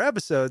listened to our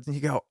episodes and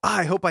you go,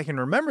 I hope I can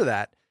remember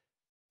that,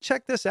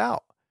 check this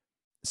out.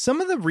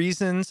 Some of the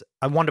reasons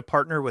I want to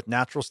partner with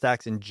Natural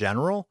Stacks in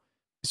general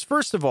is,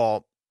 first of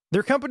all,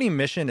 their company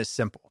mission is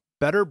simple: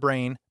 better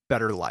brain,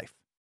 better life.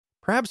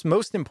 Perhaps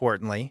most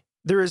importantly,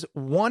 there is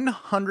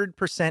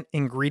 100%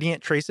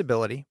 ingredient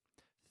traceability,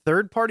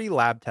 third-party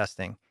lab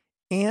testing,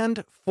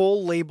 and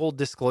full label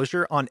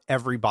disclosure on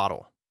every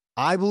bottle.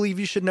 I believe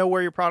you should know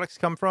where your products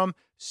come from.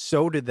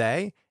 So do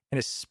they. And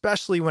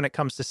especially when it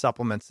comes to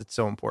supplements, it's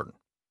so important.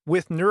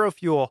 With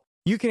NeuroFuel,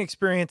 you can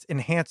experience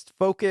enhanced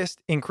focus,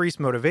 increased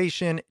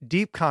motivation,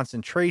 deep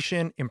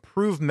concentration,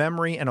 improved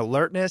memory and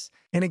alertness.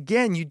 And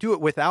again, you do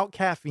it without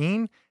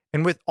caffeine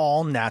and with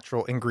all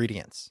natural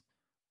ingredients.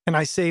 And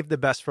I saved the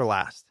best for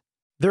last.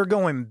 They're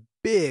going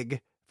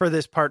big for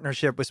this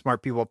partnership with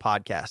Smart People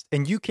Podcast.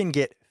 And you can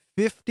get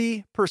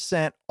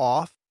 50%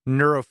 off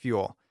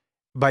NeuroFuel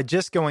by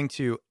just going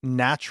to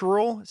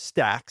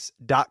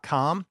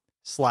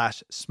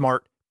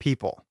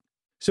naturalstacks.com/smartpeople.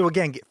 So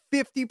again, get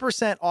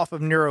 50% off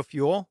of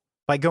NeuroFuel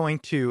by going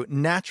to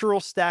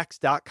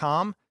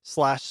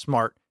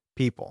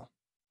naturalstacks.com/smartpeople.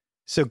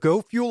 So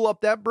go fuel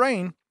up that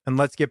brain and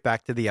let's get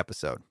back to the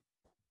episode.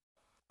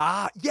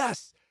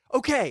 Yes.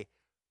 Okay.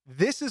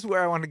 This is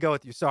where I want to go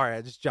with you. Sorry,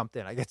 I just jumped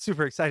in. I get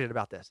super excited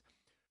about this.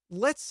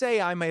 Let's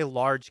say I'm a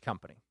large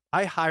company.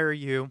 I hire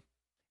you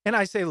and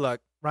I say,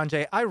 look,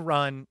 Ranjay, I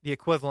run the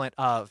equivalent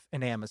of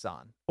an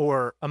Amazon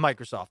or a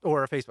Microsoft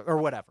or a Facebook or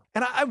whatever.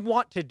 And I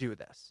want to do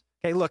this.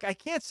 Okay, look, I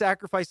can't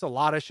sacrifice a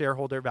lot of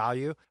shareholder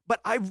value, but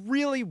I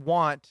really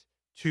want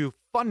to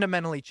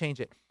fundamentally change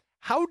it.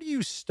 How do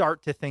you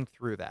start to think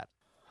through that?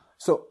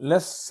 So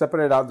let's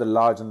separate out the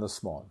large and the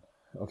small.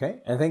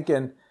 Okay, I think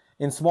in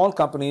small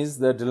companies,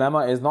 the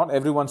dilemma is not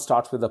everyone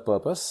starts with a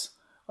purpose.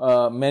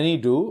 Many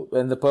do,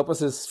 and the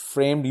purpose is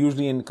framed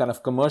usually in kind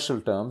of commercial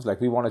terms, like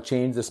we want to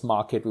change this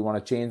market, we want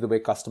to change the way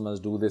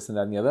customers do this and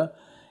that and the other.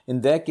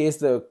 In their case,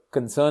 the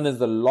concern is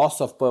the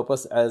loss of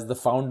purpose as the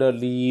founder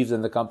leaves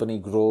and the company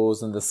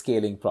grows, and the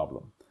scaling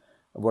problem,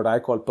 what I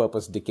call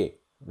purpose decay,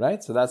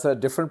 right? So that's a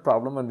different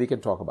problem, and we can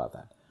talk about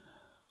that.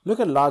 Look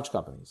at large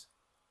companies.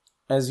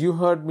 As you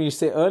heard me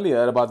say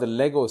earlier about the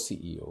Lego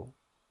CEO,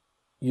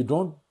 you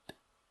don't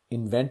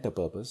invent a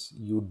purpose,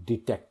 you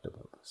detect a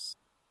purpose.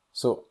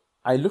 So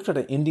I looked at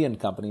an Indian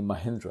company,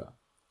 Mahindra,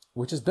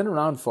 which has been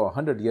around for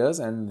 100 years,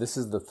 and this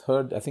is the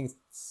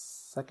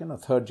second or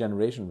third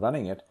generation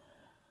running it.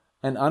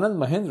 And Anand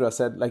Mahindra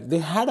said, they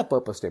had a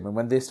purpose statement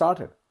when they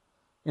started.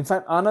 In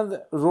fact,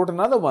 Anand wrote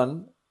another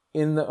one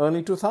in the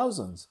early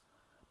 2000s.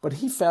 But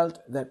he felt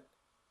that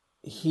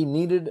he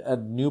needed a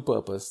new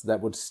purpose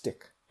that would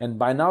stick. And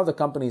by now, the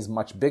company is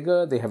much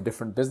bigger. They have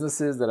different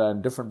businesses that are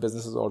in different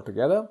businesses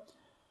altogether.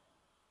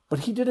 But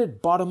he did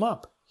it bottom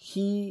up.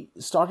 He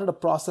started a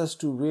process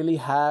to really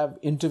have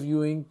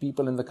interviewing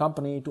people in the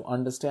company to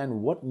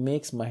understand what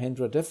makes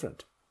Mahindra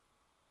different.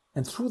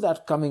 And through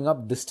that coming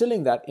up,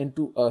 distilling that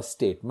into a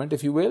statement,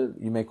 if you will,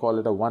 you may call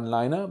it a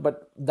one-liner,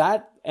 but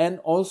that and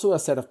also a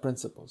set of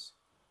principles.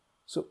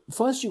 So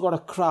first you got to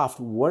craft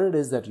what it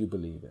is that you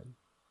believe in.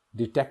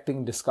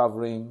 Detecting,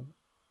 discovering,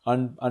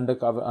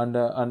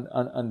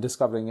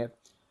 discovering it.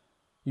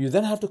 You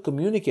then have to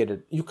communicate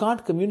it. You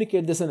can't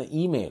communicate this in an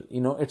email.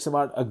 It's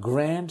about a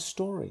grand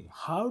story.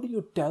 How do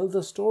you tell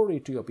the story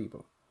to your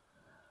people?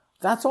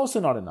 That's also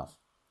not enough.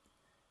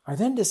 I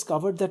then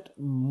discovered that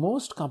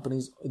most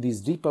companies,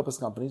 these deep purpose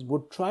companies,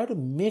 would try to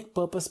make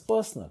purpose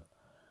personal.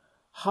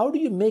 How do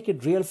you make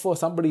it real for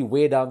somebody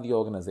way down the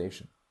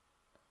organization?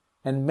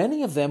 And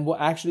many of them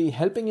were actually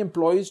helping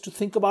employees to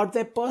think about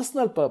their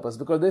personal purpose,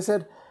 because they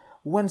said,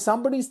 when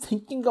somebody's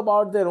thinking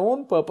about their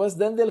own purpose,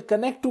 then they'll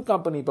connect to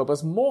company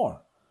purpose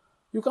more.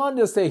 You can't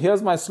just say,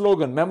 here's my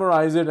slogan,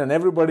 memorize it, and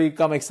everybody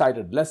come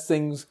excited. Let's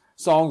sing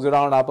songs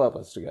around our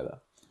purpose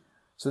together.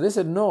 So they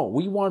said, no,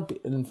 we want...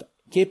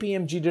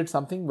 KPMG did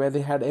something where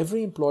they had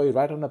every employee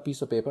write on a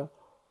piece of paper,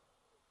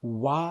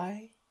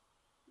 why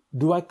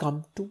do I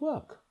come to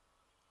work?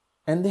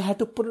 And they had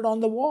to put it on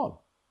the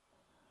wall.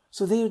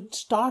 So they would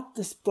start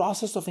this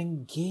process of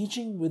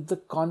engaging with the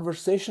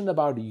conversation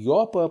about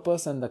your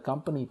purpose and the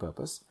company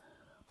purpose.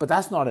 But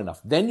that's not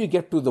enough. Then you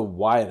get to the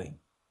wiring.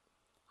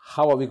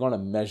 How are we going to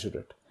measure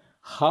it?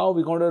 How are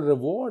we going to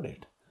reward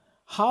it?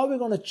 How are we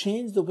going to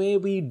change the way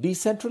we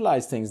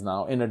decentralize things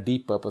now in a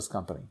deep purpose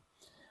company?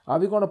 Are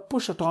we going to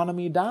push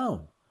autonomy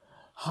down?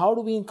 How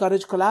do we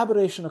encourage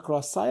collaboration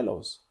across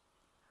silos?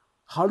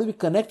 How do we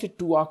connect it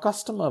to our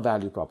customer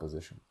value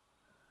proposition?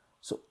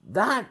 So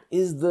that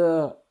is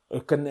the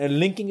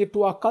linking it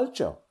to our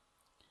culture.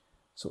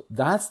 So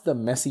that's the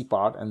messy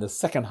part and the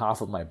second half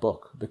of my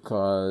book,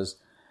 because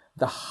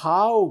the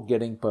how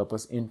getting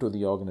purpose into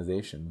the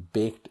organization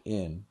baked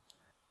in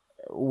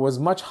was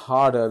much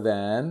harder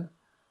than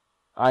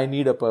I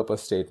need a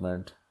purpose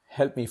statement,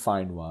 help me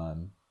find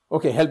one.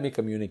 Okay, help me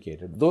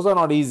communicate it. Those are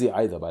not easy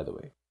either, by the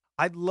way.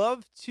 I'd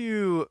love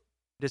to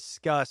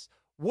discuss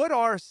what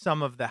are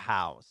some of the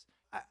hows.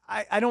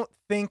 I don't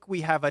think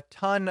we have a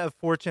ton of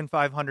Fortune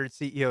 500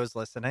 CEOs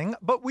listening,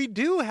 but we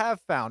do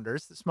have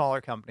founders, smaller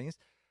companies.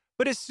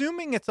 But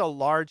assuming it's a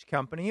large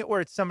company,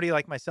 or it's somebody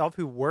like myself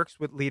who works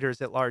with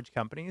leaders at large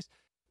companies,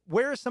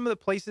 where are some of the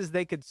places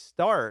they could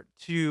start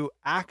to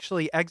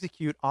actually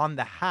execute on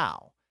the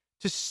how,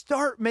 to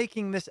start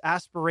making this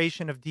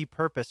aspiration of deep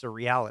purpose a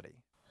reality?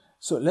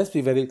 So let's be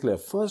very clear.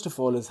 First of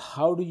all is,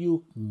 how do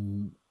you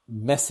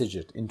message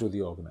it into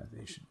the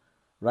organization,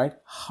 right?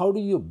 How do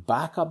you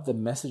back up the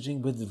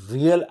messaging with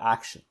real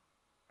action?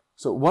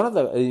 So one of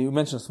the, you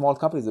mentioned small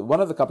companies. One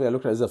of the companies I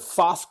looked at is a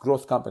fast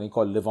growth company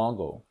called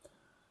Livongo.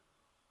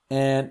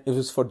 And it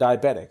was for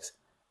diabetics.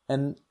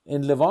 And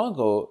in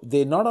Livongo,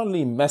 they not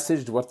only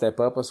messaged what their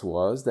purpose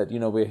was, that,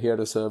 we're here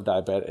to serve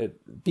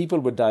people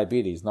with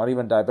diabetes, not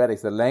even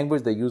diabetics. The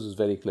language they use is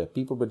very clear.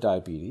 People with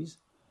diabetes.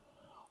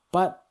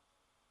 But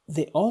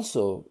they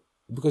also,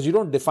 because you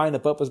don't define a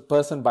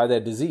person by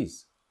their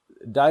disease.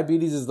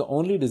 Diabetes is the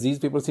only disease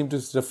people seem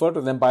to refer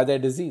to them by their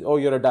disease. Oh,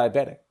 you're a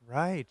diabetic.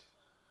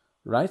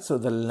 Right? So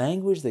the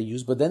language they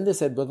use, but then they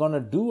said, we're going to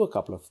do a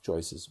couple of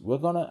choices. We're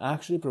going to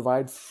actually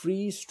provide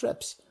free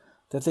strips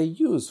that they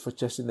use for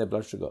testing their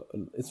blood sugar.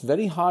 It's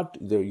very hard.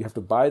 You have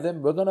to buy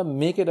them. We're going to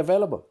make it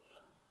available.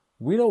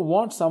 We don't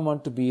want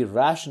someone to be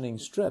rationing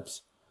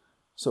strips.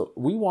 So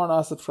we want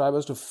our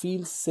subscribers to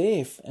feel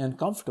safe and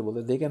comfortable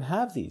that they can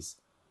have these.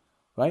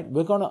 Right?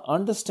 We're going to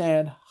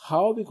understand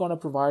how we're going to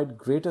provide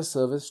greater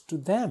service to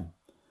them.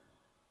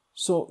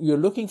 So you're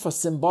looking for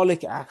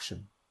symbolic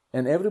action.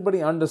 And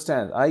everybody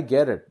understands, I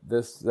get it,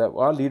 that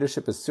our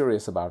leadership is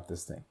serious about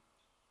this thing.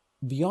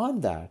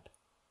 Beyond that,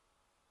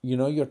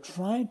 you're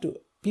trying to,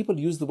 people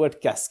use the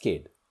word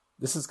cascade.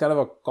 This is kind of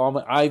a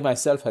common, I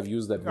myself have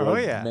used that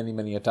word many,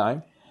 many a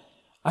time.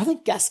 I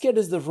think cascade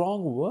is the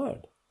wrong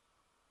word.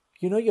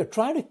 You're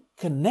trying to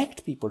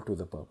connect people to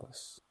the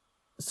purpose.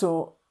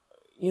 So,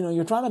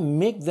 you're trying to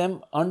make them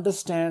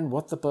understand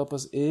what the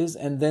purpose is,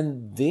 and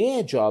then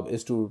their job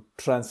is to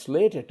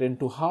translate it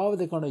into how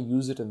they're going to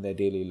use it in their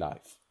daily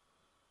life.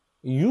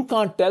 You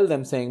can't tell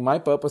them saying, my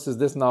purpose is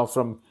this now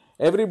from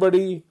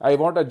everybody. I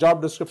want a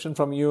job description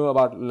from you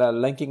about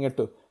linking it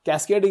to.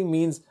 Cascading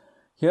means,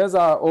 here's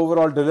our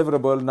overall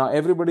deliverable. Now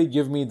everybody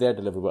give me their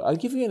deliverable. I'll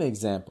give you an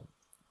example.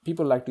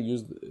 People like to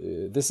use,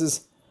 this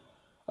is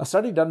a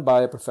study done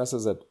by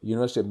professors at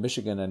University of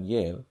Michigan and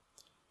Yale.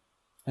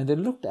 And they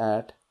looked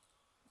at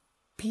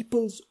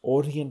people's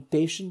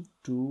orientation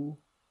to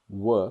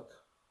work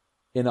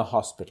in a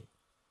hospital.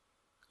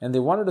 And they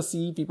wanted to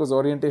see people's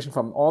orientation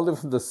from all the way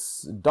from the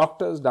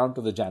doctors down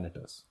to the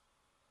janitors.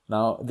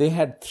 Now, they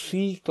had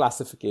 3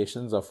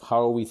 classifications of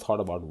how we thought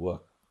about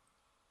work.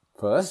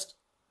 First,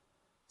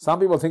 some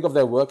people think of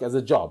their work as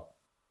a job.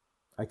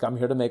 I come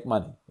here to make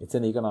money. It's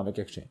an economic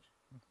exchange.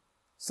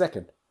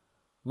 Second,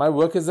 my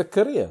work is a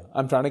career.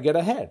 I'm trying to get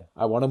ahead.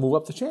 I want to move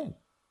up the chain.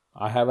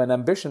 I have an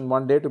ambition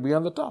one day to be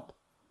on the top.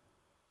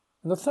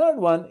 And the third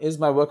one is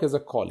my work as a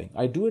calling.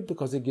 I do it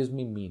because it gives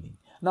me meaning.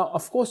 Now,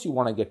 of course, you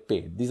want to get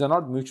paid. These are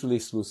not mutually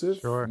exclusive.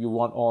 Sure. You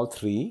want all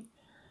 3.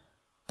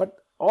 But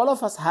all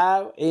of us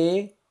have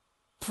a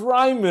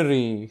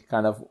primary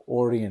kind of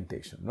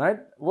orientation, right?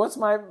 What's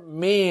my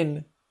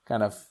main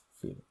kind of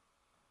feeling?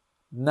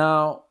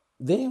 Now,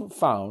 they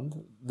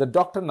found the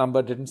doctor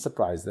number didn't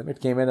surprise them.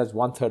 It came in as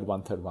 1/3,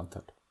 1/3,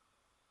 1/3.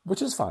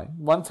 which is fine.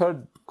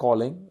 1/3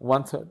 calling,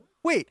 1/3.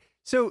 Wait,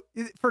 so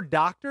for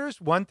doctors,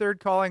 1/3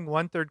 calling,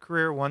 1/3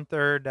 career,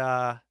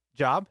 1/3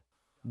 job?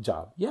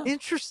 Job, yeah.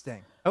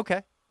 Interesting.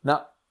 Okay.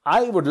 Now,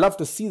 I would love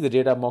to see the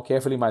data more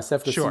carefully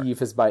myself to Sure. see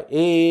if it's by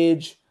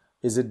age,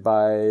 is it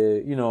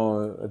by,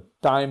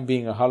 time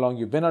being how long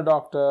you've been a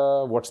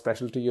doctor, what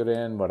specialty you're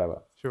in,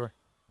 whatever. Sure.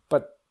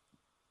 But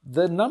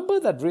the number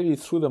that really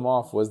threw them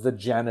off was the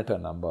janitor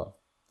number.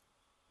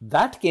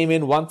 That came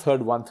in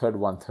 1/3, 1/3,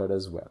 1/3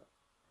 as well.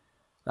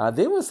 Now,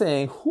 they were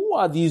saying, who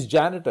are these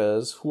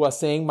janitors who are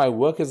saying my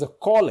work is a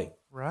calling?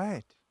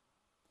 Right.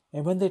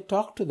 And when they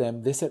talked to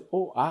them, they said,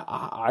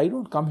 I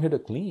don't come here to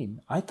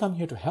clean. I come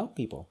here to help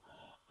people.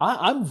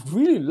 I'm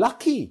really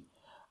lucky.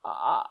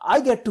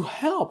 I get to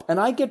help. And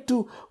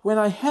when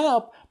I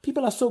help,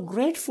 people are so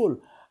grateful.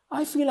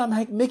 I feel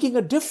I'm making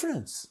a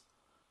difference.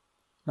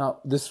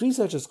 Now, this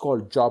research is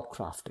called job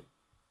crafting.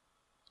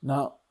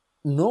 Now,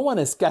 no one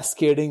is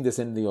cascading this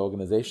in the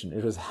organization.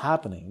 It is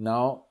happening.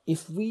 Now,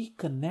 if we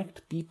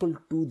connect people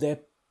to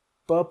their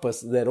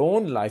purpose, their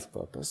own life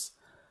purpose,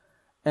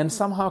 and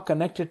somehow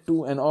connect it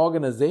to an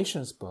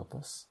organization's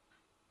purpose,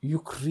 you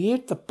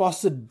create the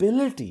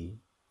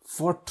possibility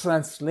for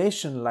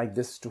translation like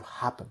this to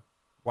happen.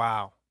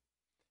 Wow.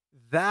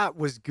 That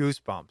was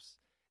goosebumps.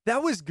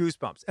 That was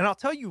goosebumps. And I'll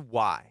tell you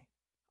why.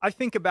 I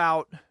think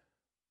about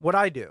what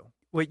I do,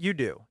 what you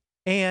do,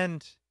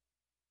 and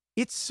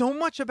it's so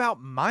much about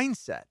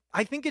mindset.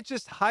 I think it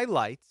just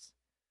highlights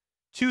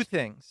two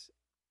things.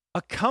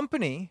 A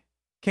company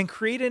can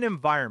create an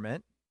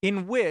environment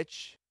in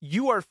which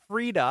you are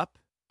freed up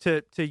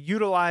to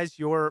utilize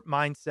your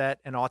mindset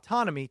and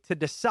autonomy to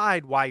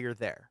decide why you're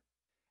there.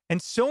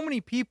 And so many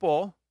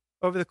people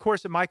over the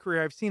course of my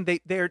career, I've seen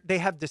they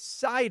have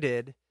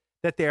decided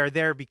that they are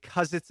there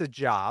because it's a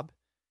job,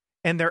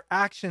 and their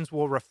actions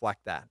will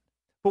reflect that.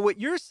 But what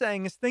you're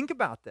saying is, think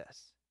about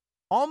this.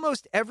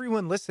 Almost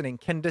everyone listening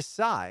can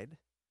decide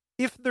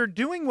if they're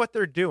doing what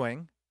they're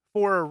doing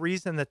for a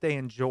reason that they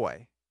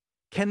enjoy,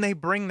 can they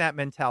bring that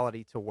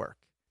mentality to work?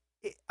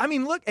 I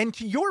mean, look, and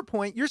to your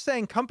point, you're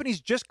saying companies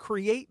just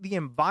create the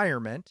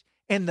environment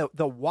and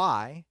the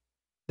why,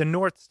 the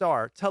North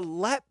Star, to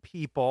let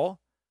people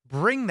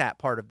bring that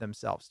part of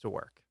themselves to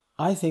work.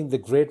 I think the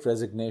Great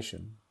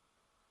Resignation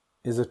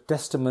is a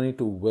testimony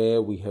to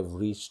where we have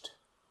reached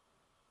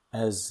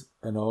as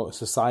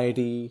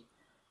society,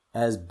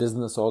 as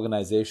business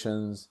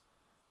organizations.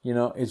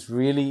 It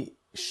really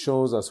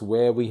shows us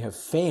where we have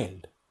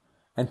failed.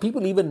 And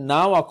people even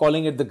now are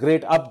calling it the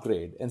great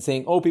upgrade and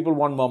saying, people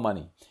want more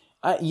money.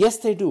 Yes,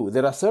 they do.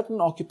 There are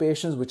certain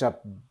occupations which are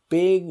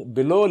paying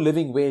below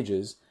living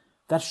wages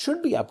that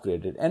should be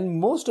upgraded. And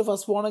most of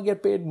us want to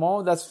get paid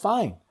more. That's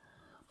fine.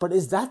 But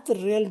is that the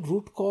real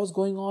root cause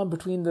going on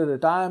between the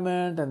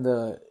retirement and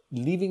the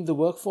leaving the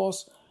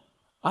workforce?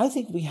 I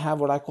think we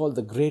have what I call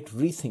the great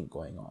rethink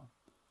going on.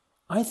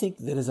 I think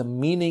there is a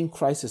meaning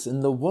crisis in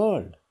the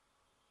world.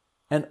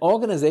 And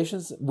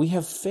organizations, we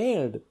have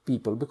failed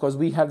people because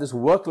we have this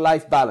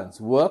work-life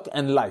balance, work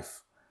and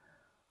life.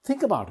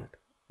 Think about it.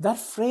 That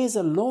phrase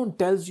alone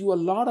tells you a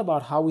lot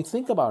about how we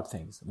think about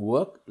things.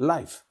 Work,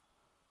 life.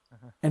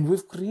 And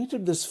we've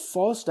created this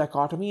false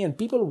dichotomy, and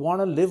people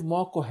want to live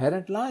more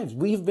coherent lives.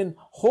 We've been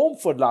home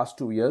for the last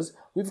 2 years.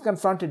 We've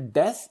confronted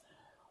death.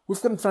 We've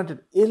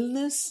confronted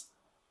illness.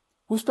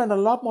 We've spent a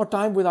lot more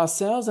time with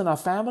ourselves and our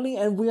family,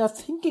 and we are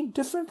thinking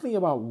differently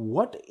about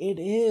what it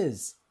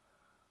is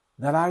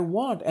that I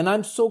want. And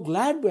I'm so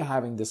glad we're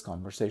having this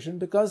conversation,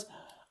 because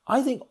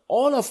I think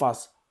all of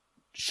us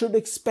should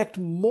expect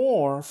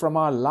more from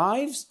our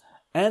lives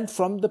and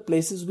from the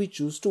places we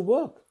choose to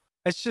work.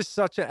 It's just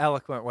such an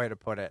eloquent way to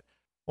put it.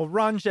 Well,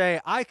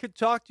 Ranjay, I could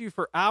talk to you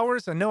for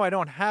hours. I know I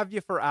don't have you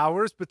for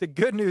hours, but the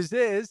good news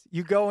is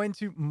you go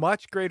into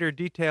much greater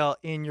detail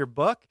in your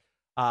book,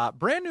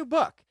 brand new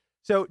book.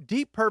 So,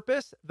 Deep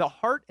Purpose, the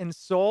heart and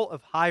soul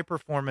of high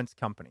performance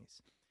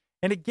companies.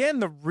 And again,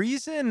 the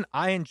reason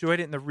I enjoyed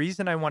it and the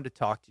reason I wanted to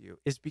talk to you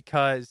is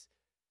because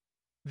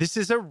this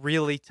is a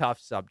really tough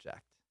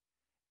subject.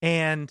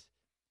 And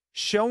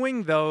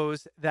showing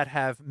those that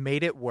have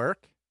made it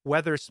work,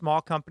 whether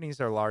small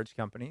companies or large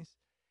companies,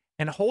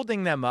 and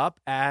holding them up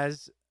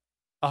as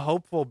a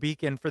hopeful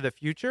beacon for the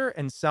future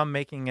and some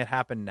making it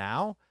happen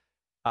now,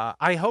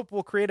 I hope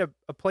will create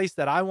a place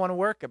that I want to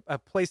work, a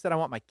place that I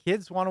want my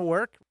kids want to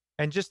work,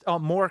 and just a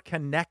more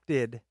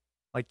connected,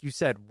 like you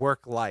said,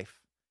 work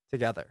life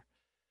together.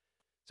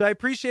 So I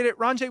appreciate it.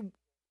 Ranjay,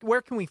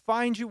 where can we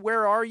find you?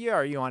 Where are you?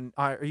 Are you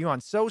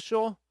on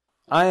social?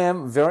 I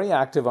am very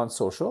active on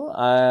social.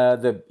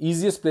 The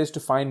easiest place to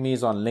find me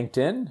is on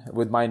LinkedIn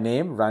with my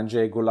name,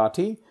 Ranjay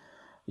Gulati.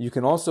 You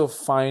can also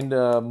find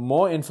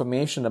more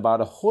information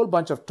about a whole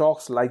bunch of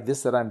talks like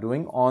this that I'm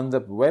doing on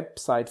the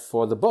website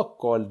for the book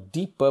called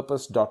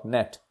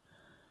deeppurpose.net.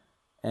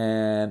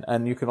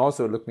 And you can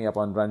also look me up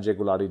on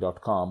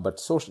ranjaygulati.com. But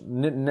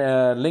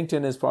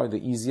LinkedIn is probably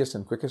the easiest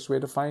and quickest way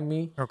to find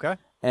me. Okay.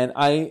 And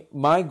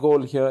my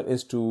goal here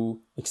is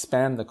to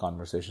expand the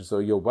conversation. So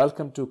you're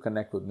welcome to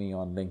connect with me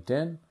on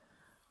LinkedIn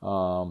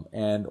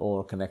and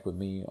or connect with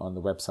me on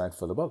the website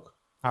for the book.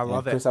 I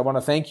love Chris, it. I want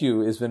to thank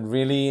you. It's been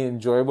really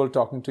enjoyable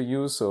talking to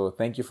you. So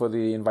thank you for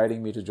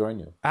inviting me to join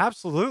you.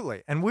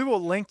 Absolutely. And we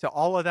will link to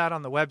all of that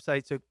on the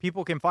website so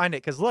people can find it.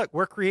 Because look,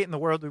 we're creating the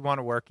world we want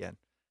to work in.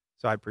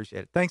 So I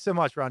appreciate it. Thanks so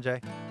much,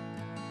 Ranjay.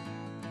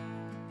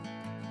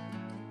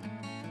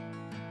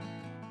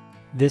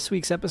 This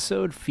week's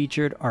episode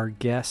featured our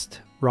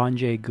guest,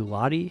 Ranjay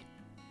Gulati.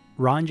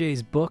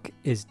 Ranjay's book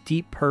is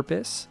Deep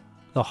Purpose,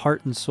 the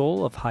Heart and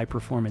Soul of High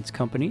Performance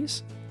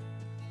Companies.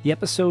 The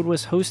episode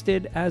was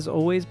hosted, as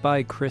always,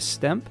 by Chris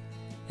Stemp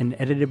and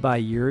edited by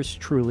yours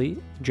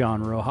truly,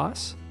 John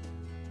Rojas.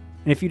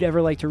 And if you'd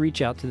ever like to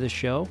reach out to the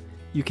show,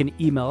 you can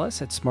email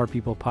us at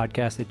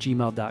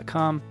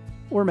smartpeoplepodcast@gmail.com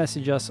or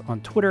message us on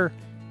Twitter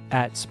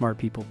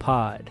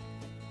 @smartpeoplepod.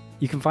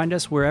 You can find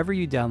us wherever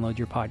you download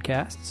your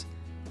podcasts.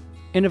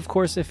 And of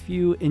course, if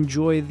you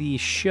enjoy the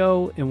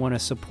show and want to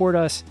support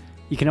us,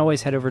 you can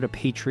always head over to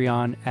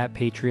Patreon at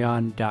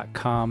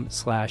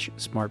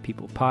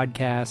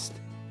patreon.com/smartpeoplepodcast.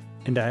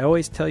 And I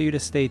always tell you to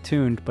stay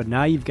tuned, but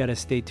now you've got to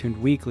stay tuned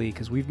weekly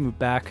because we've moved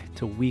back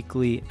to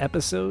weekly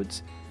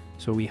episodes.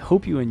 So we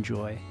hope you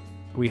enjoy.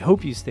 We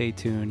hope you stay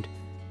tuned,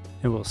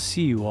 and we'll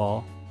see you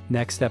all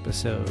next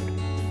episode.